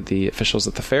 according to the officials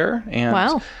at the fair. And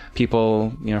wow.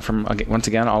 People, from, once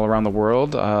again, all around the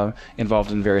world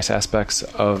involved in various aspects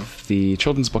of the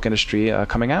children's book industry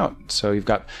coming out. So you've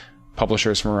got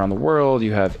publishers from around the world,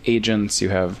 you have agents, you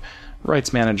have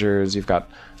rights managers, you've got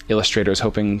illustrators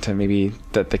hoping to maybe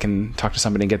that they can talk to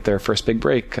somebody and get their first big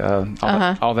break,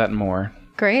 all that and more.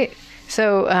 Great.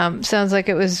 So sounds like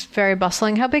it was very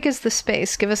bustling. How big is the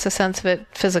space? Give us a sense of it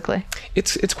physically.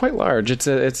 It's quite large. It's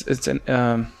an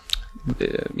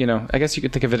I guess you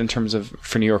could think of it in terms of,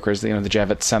 for New Yorkers, the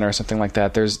Javits Center or something like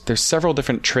that. There's several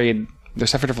different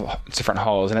different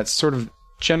halls, and it's sort of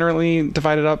generally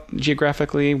divided up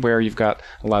geographically, where you've got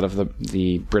a lot of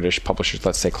the British publishers,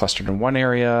 let's say, clustered in one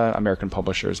area, American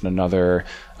publishers in another,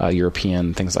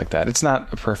 European, things like that. It's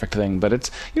not a perfect thing, but it's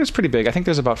pretty big. I think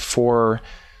there's about four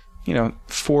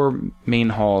main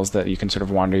halls that you can sort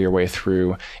of wander your way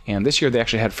through. And this year they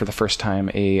actually had, for the first time,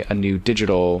 a new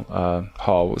digital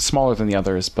hall. It was smaller than the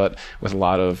others, but with a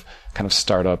lot of kind of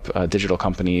startup digital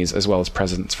companies, as well as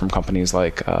presence from companies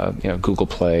like Google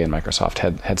Play and Microsoft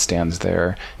had stands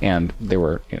there. And there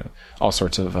were all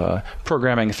sorts of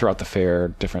programming throughout the fair,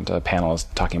 different panels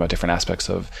talking about different aspects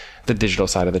of the digital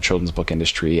side of the children's book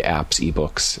industry, apps,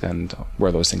 ebooks, and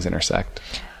where those things intersect.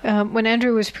 When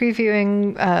Andrew was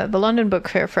previewing the London Book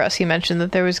Fair for us, he mentioned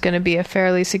that there was going to be a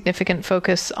fairly significant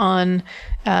focus on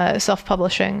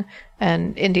self-publishing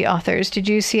and indie authors. Did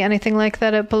you see anything like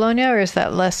that at Bologna, or is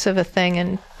that less of a thing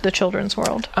in the children's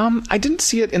world? I didn't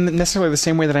see it in necessarily the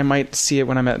same way that I might see it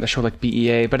when I'm at a show like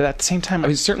BEA, but at the same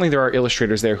time, certainly there are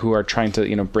illustrators there who are trying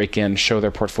to break in, show their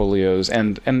portfolios,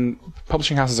 and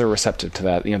publishing houses are receptive to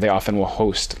that. They often will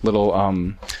host little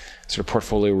sort of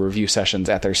portfolio review sessions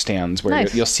at their stands where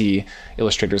nice. You'll see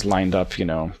illustrators lined up,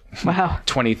 wow.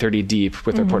 20, 30 deep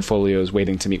with their portfolios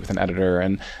waiting to meet with an editor.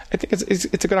 And I think it's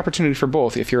a good opportunity for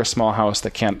both. If you're a small house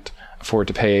that can't afford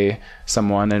to pay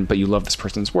someone, but you love this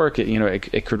person's work,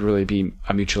 it could really be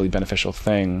a mutually beneficial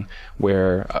thing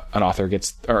where an author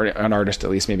gets, or an artist at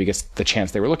least, maybe gets the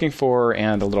chance they were looking for,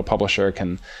 and a little publisher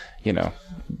can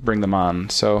bring them on.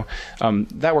 So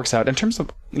that works out. In terms of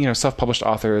self-published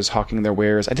authors hawking their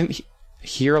wares, I didn't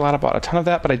hear a lot about a ton of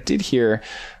that, but I did hear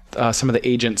some of the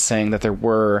agents saying that there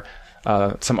were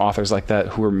some authors like that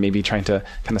who were maybe trying to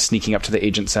kind of sneaking up to the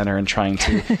agent center and trying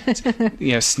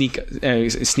to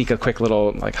sneak a quick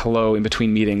little like hello in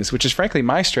between meetings, which is frankly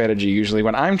my strategy usually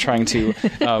when I'm trying to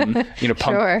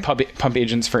pump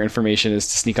agents for information, is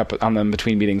to sneak up on them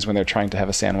between meetings when they're trying to have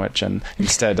a sandwich and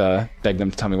instead beg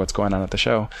them to tell me what's going on at the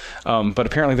show. But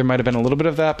apparently there might have been a little bit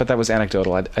of that, but that was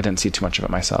anecdotal. I didn't see too much of it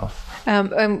myself.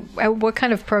 What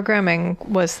kind of programming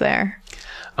was there?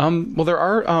 Well, there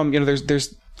are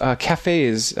there's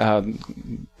cafes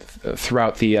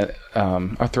throughout the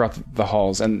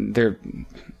halls, and they're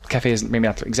cafes, maybe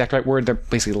not the exact right word. They're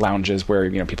basically lounges where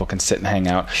people can sit and hang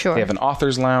out. Sure. They have an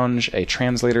author's lounge, a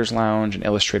translator's lounge, an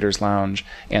illustrator's lounge,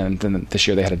 and then this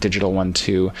year they had a digital one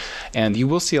too. And you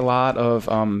will see a lot of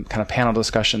kind of panel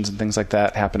discussions and things like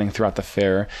that happening throughout the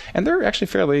fair. And they're actually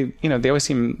fairly, they always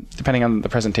seem, depending on the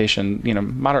presentation,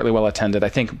 moderately well attended. I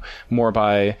think more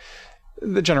by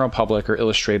the general public or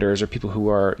illustrators or people who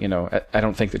are, I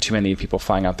don't think that too many people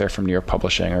flying out there from New York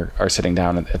Publishing are sitting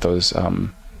down at those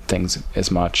things as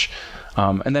much.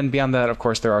 And then beyond that, of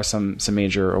course, there are some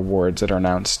major awards that are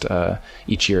announced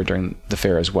each year during the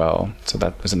fair as well. So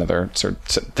that was another sort of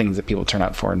things that people turn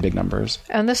out for in big numbers.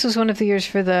 And this was one of the years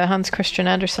for the Hans Christian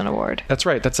Andersen Award. That's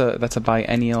right. That's a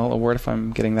biennial award, if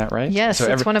I'm getting that right. Yes, so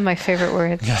that's one of my favorite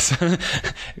words. Yes.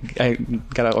 I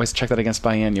gotta always check that against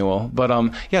biannual. But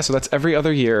so that's every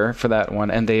other year for that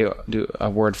one, and they do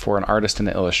award for an artist and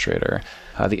an illustrator.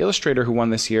 The illustrator who won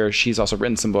this year, she's also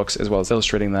written some books as well as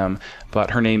illustrating them,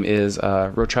 but her name is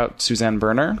Rotraut Suzanne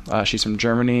Berner. She's from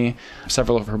Germany.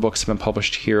 Several of her books have been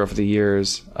published here over the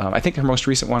years. I think her most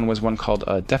recent one was one called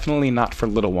Definitely Not for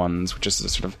Little Ones, which is a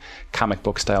sort of comic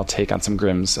book style take on some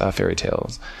Grimm's fairy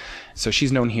tales. So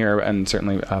she's known here and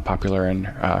certainly popular in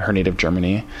her native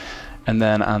Germany. And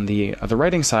then on the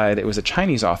writing side, it was a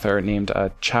Chinese author named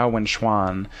Chao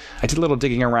Wenxuan. I did a little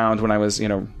digging around when I was,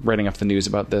 writing up the news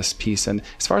about this piece. And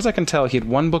as far as I can tell, he had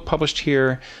one book published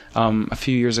here a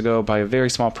few years ago by a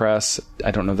very small press. I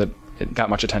don't know that it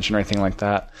got much attention or anything like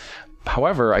that.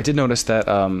 However, I did notice that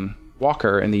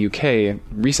Walker in the UK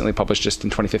recently published, just in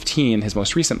 2015, his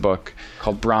most recent book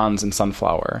called Bronze and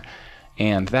Sunflower.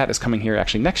 And that is coming here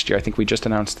actually next year. I think we just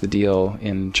announced the deal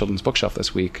in Children's Bookshelf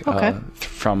this week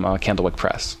from Candlewick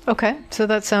Press. Okay, so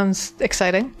that sounds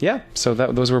exciting. Yeah, so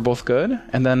those were both good.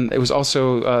 And then it was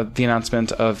also the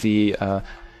announcement of the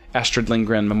Astrid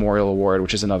Lindgren Memorial Award,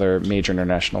 which is another major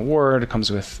international award. It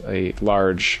comes with a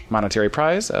large monetary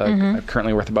prize,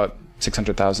 currently worth about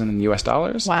 $600,000 in US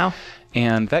dollars. Wow.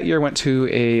 And that year went to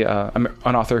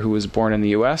an author who was born in the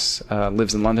US,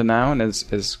 lives in London now, and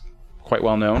is quite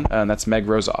well known, and that's Meg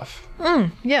Rosoff.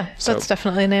 Yeah, that's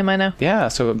definitely a name I know. Yeah,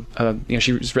 so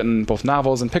she's written both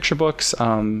novels and picture books.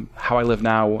 How I Live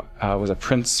Now was a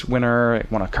Prince winner,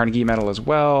 won a Carnegie Medal as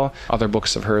well. Other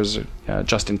books of hers,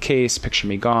 Just in Case, Picture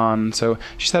Me Gone. So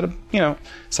she's had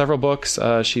several books.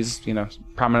 She's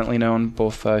prominently known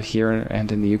both here and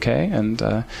in the UK,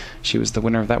 and she was the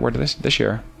winner of that award this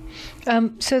year.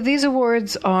 So these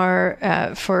awards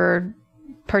are for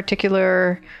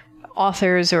particular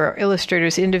authors or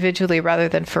illustrators individually rather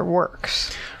than for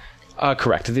works.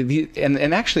 Correct.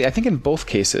 And actually, I think in both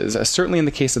cases, certainly in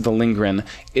the case of the Lindgren,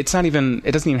 it doesn't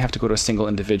even have to go to a single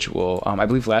individual. I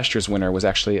believe last year's winner was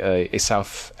actually a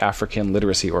South African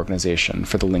literacy organization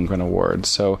for the Lindgren Award.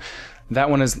 So that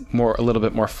one is a little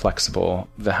bit more flexible.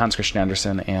 The Hans Christian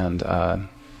Andersen and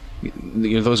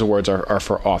those awards are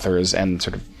for authors and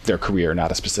sort of their career,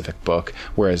 not a specific book,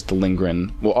 whereas the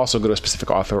Lindgren will also go to a specific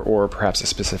author or perhaps a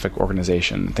specific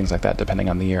organization, things like that, depending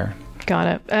on the year. Got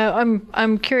it.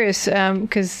 I'm curious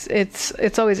because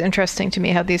it's always interesting to me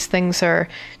how these things are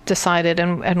decided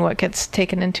and what gets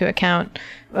taken into account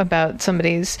about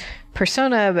somebody's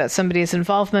persona, about somebody's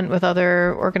involvement with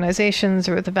other organizations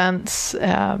or with events.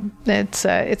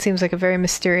 It seems like a very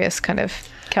mysterious kind of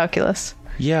calculus.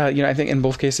 Yeah, I think in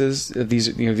both cases,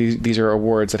 these are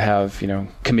awards that have,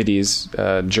 committees,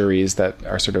 juries that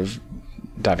are sort of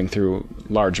diving through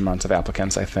large amounts of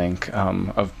applicants, I think,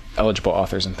 of eligible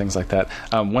authors and things like that.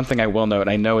 One thing I will note, and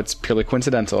I know it's purely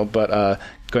coincidental, but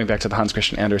going back to the Hans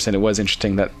Christian Andersen, it was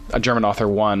interesting that a German author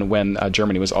won when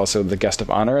Germany was also the guest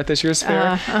of honor at this year's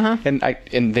fair.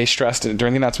 And they stressed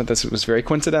during the announcement this was very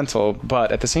coincidental,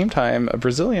 but at the same time, a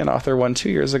Brazilian author won 2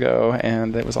 years ago,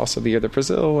 and it was also the year that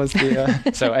Brazil was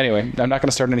the... So anyway, I'm not going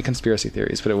to start any conspiracy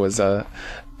theories, but it was a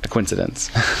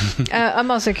coincidence. I'm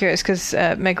also curious because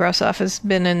Meg Rosoff has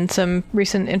been in some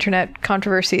recent internet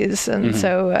controversies, and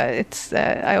so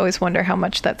I always wonder how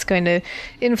much that's going to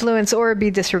influence or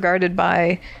be disregarded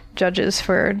by judges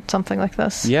for something like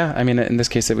this. Yeah, I mean, in this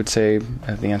case, I would say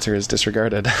the answer is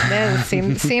disregarded. Yeah,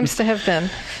 it seems to have been.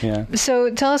 Yeah.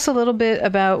 So tell us a little bit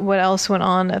about what else went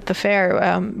on at the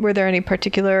fair. Were there any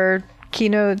particular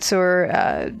keynotes or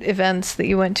events that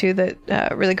you went to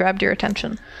that really grabbed your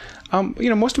attention?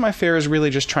 Most of my fair is really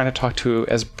just trying to talk to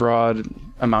as broad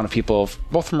amount of people,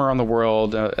 both from around the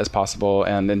world as possible,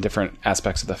 and in different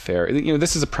aspects of the fair.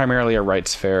 This is primarily a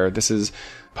rights fair. This is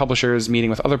publishers meeting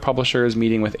with other publishers,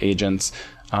 meeting with agents.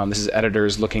 This is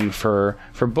editors looking for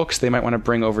books they might want to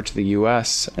bring over to the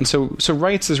U.S. And so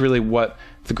rights is really what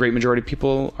the great majority of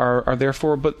people are there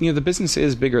for. But, the business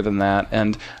is bigger than that.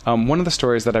 And one of the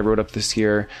stories that I wrote up this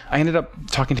year, I ended up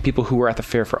talking to people who were at the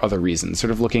fair for other reasons,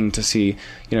 sort of looking to see,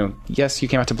 yes, you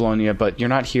came out to Bologna, but you're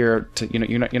not here to,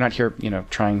 you're not here,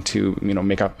 trying to,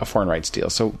 make a foreign rights deal.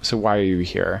 So why are you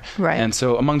here? Right. And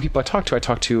so among people I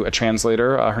talked to a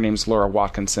translator. Her name's Laura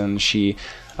Watkinson. She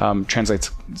translates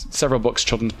several books,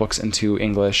 children's books, into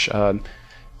English,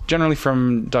 generally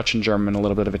from Dutch and German, a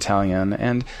little bit of Italian.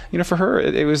 And, for her,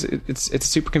 it's a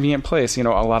super convenient place. A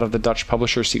lot of the Dutch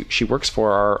publishers she works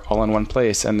for are all in one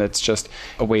place, and it's just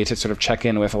a way to sort of check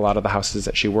in with a lot of the houses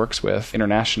that she works with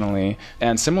internationally.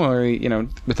 And similarly,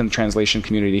 within the translation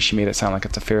community, she made it sound like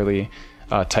it's a fairly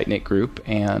tight-knit group,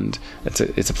 and it's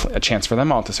a chance for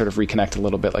them all to sort of reconnect a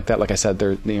little bit like that. Like I said,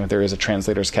 there is a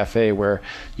translators cafe where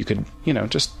you could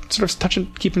just sort of touch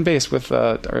and keep in base with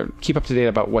or keep up to date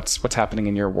about what's happening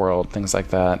in your world, things like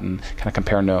that, and kind of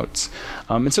compare notes.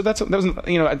 And so that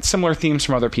was similar themes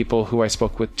from other people who I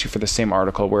spoke with too for the same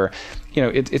article, where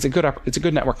it's a good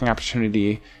networking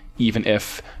opportunity, even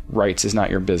if rights is not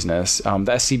your business. The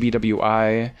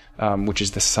SCBWI, which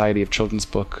is the Society of Children's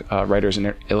Book Writers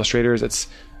and Illustrators, it's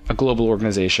a global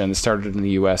organization. It started in the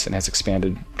U.S. and has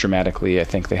expanded dramatically. I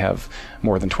think they have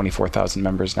more than 24,000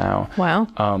 members now. Wow.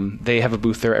 They have a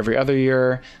booth there every other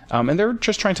year, and they're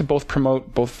just trying to both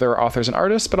promote both their authors and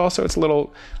artists, but also it's a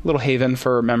little haven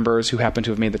for members who happen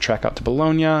to have made the trek out to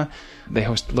Bologna. they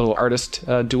host little artist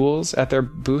duels at their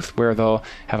booth where they'll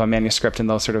have a manuscript and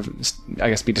they'll sort of, I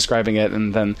guess, be describing it,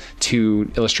 and then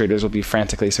two illustrators will be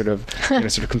frantically sort of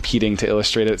competing to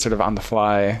illustrate it sort of on the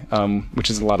fly, which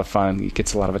is a lot of fun. It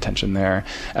gets a lot of attention there.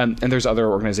 And there's other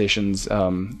organizations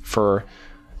for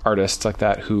artists like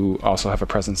that who also have a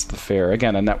presence at the fair.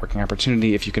 Again, a networking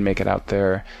opportunity if you can make it out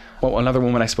there. Well, another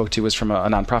woman I spoke to was from a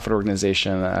nonprofit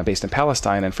organization based in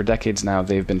Palestine, and for decades now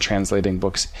they've been translating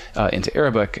books into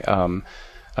Arabic,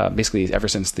 basically ever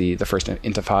since the first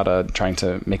Intifada, trying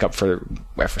to make up for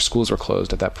after schools were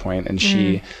closed at that point. And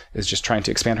she is just trying to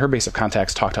expand her base of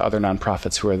contacts, talk to other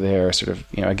nonprofits who are there, sort of,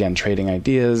 again, trading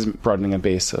ideas, broadening a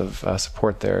base of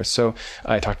support there. So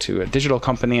I talked to a digital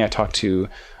company. I talked to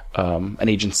an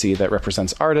agency that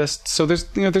represents artists. So there's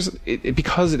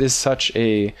because it is such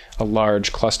a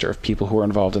large cluster of people who are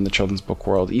involved in the children's book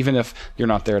world, even if you're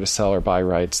not there to sell or buy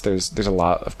rights, there's a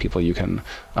lot of people you can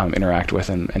interact with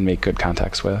and make good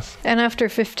contacts with. And after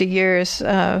 50 years,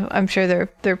 I'm sure there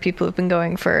are people who've been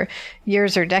going for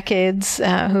years or decades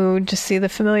who just see the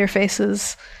familiar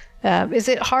faces. Is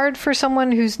it hard for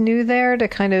someone who's new there to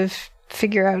kind of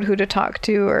figure out who to talk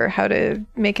to or how to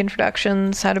make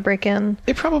introductions, how to break in?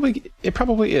 It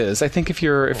probably is. I think if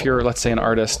you're let's say an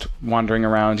artist wandering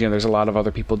around, there's a lot of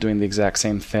other people doing the exact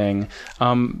same thing.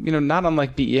 Not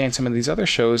unlike BEA and some of these other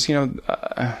shows,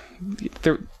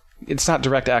 it's not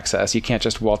direct access. You can't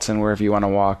just waltz in wherever you want to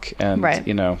walk and,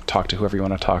 talk to whoever you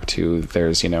want to talk to.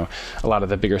 There's, a lot of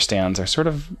the bigger stands are sort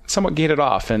of somewhat gated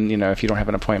off. And, if you don't have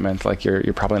an appointment, like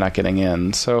you're probably not getting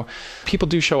in. So people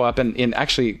do show up, and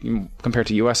actually compared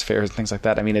to US fairs and things like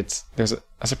that, I mean, there's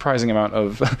a surprising amount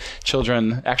of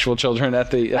actual children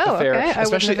at the fair. Okay. I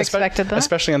wouldn't have expected that.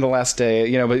 Especially on the last day,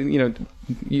 but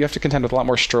you have to contend with a lot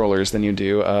more strollers than you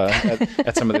do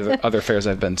at some of the other fairs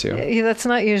I've been to. Yeah, that's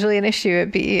not usually an issue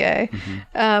at BEA.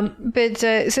 But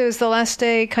so is the last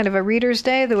day kind of a reader's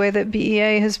day, the way that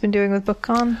BEA has been doing with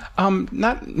BookCon?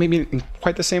 Not maybe in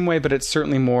quite the same way, but it's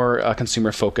certainly more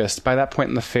consumer focused. By that point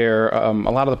in the fair, a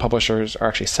lot of the publishers are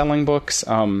actually selling books.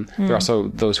 There are also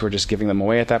those who are just giving them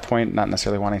away at that point, not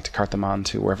necessarily wanting to cart them on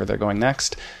to wherever they're going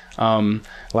next. A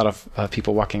lot of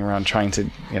people walking around trying to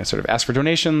sort of ask for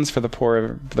donations for the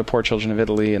poor children of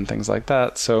Italy and things like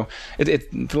that. So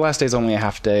the last day is only a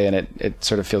half day, and it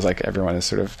sort of feels like everyone is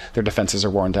sort of, their defenses are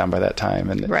worn down by that time.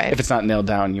 And if it's not nailed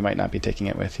down, you might not be taking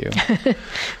it with you.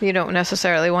 You don't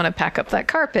necessarily want to pack up that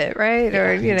carpet, right?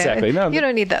 Or exactly. No, you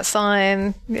don't need that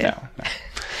sign. Yeah.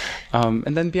 No.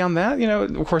 And then beyond that,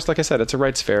 of course, like I said, it's a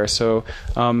rights fair. So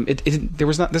this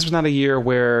was not a year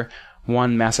where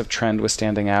one massive trend was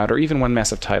standing out, or even one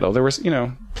massive title. There was,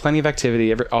 plenty of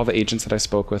activity. All the agents that I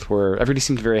spoke with everybody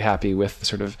seemed very happy with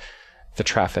sort of the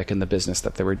traffic and the business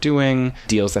that they were doing,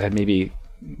 deals that had maybe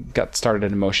got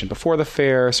started in motion before the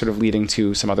fair, sort of leading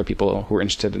to some other people who were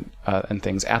interested in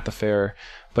things at the fair.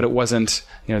 But it wasn't,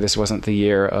 this wasn't the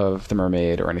year of The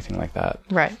Mermaid or anything like that.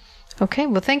 Right. Okay,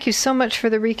 well, thank you so much for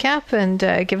the recap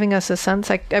and giving us a sense.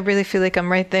 I really feel like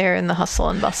I'm right there in the hustle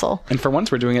and bustle. And for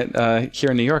once, we're doing it here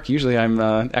in New York. Usually I'm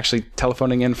actually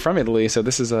telephoning in from Italy, so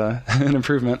this is an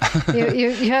improvement.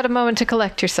 you had a moment to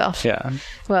collect yourself. Yeah.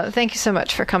 Well, thank you so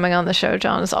much for coming on the show,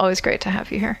 John. It's always great to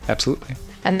have you here. Absolutely.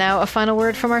 And now a final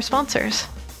word from our sponsors.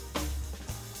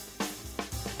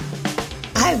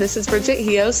 Hi, this is Bridget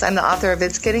Hios. I'm the author of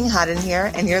It's Getting Hot in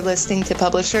Here, and you're listening to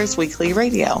Publishers Weekly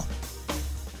Radio.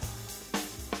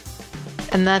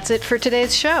 And that's it for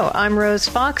today's show. I'm Rose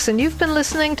Fox, and you've been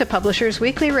listening to Publishers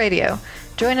Weekly Radio.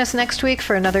 Join us next week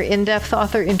for another in-depth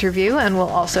author interview, and we'll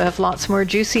also have lots more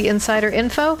juicy insider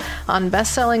info on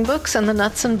best-selling books and the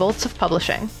nuts and bolts of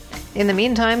publishing. In the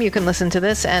meantime, you can listen to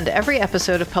this and every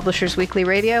episode of Publishers Weekly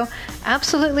Radio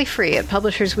absolutely free at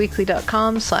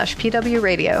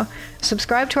publishersweekly.com/pwradio.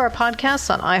 Subscribe to our podcasts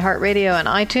on iHeartRadio and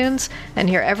iTunes, and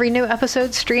hear every new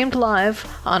episode streamed live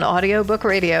on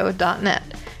audiobookradio.net.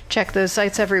 Check those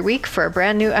sites every week for a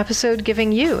brand new episode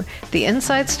giving you the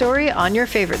inside story on your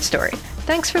favorite story.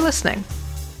 Thanks for listening.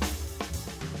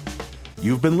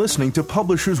 You've been listening to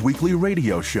Publishers Weekly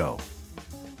Radio Show.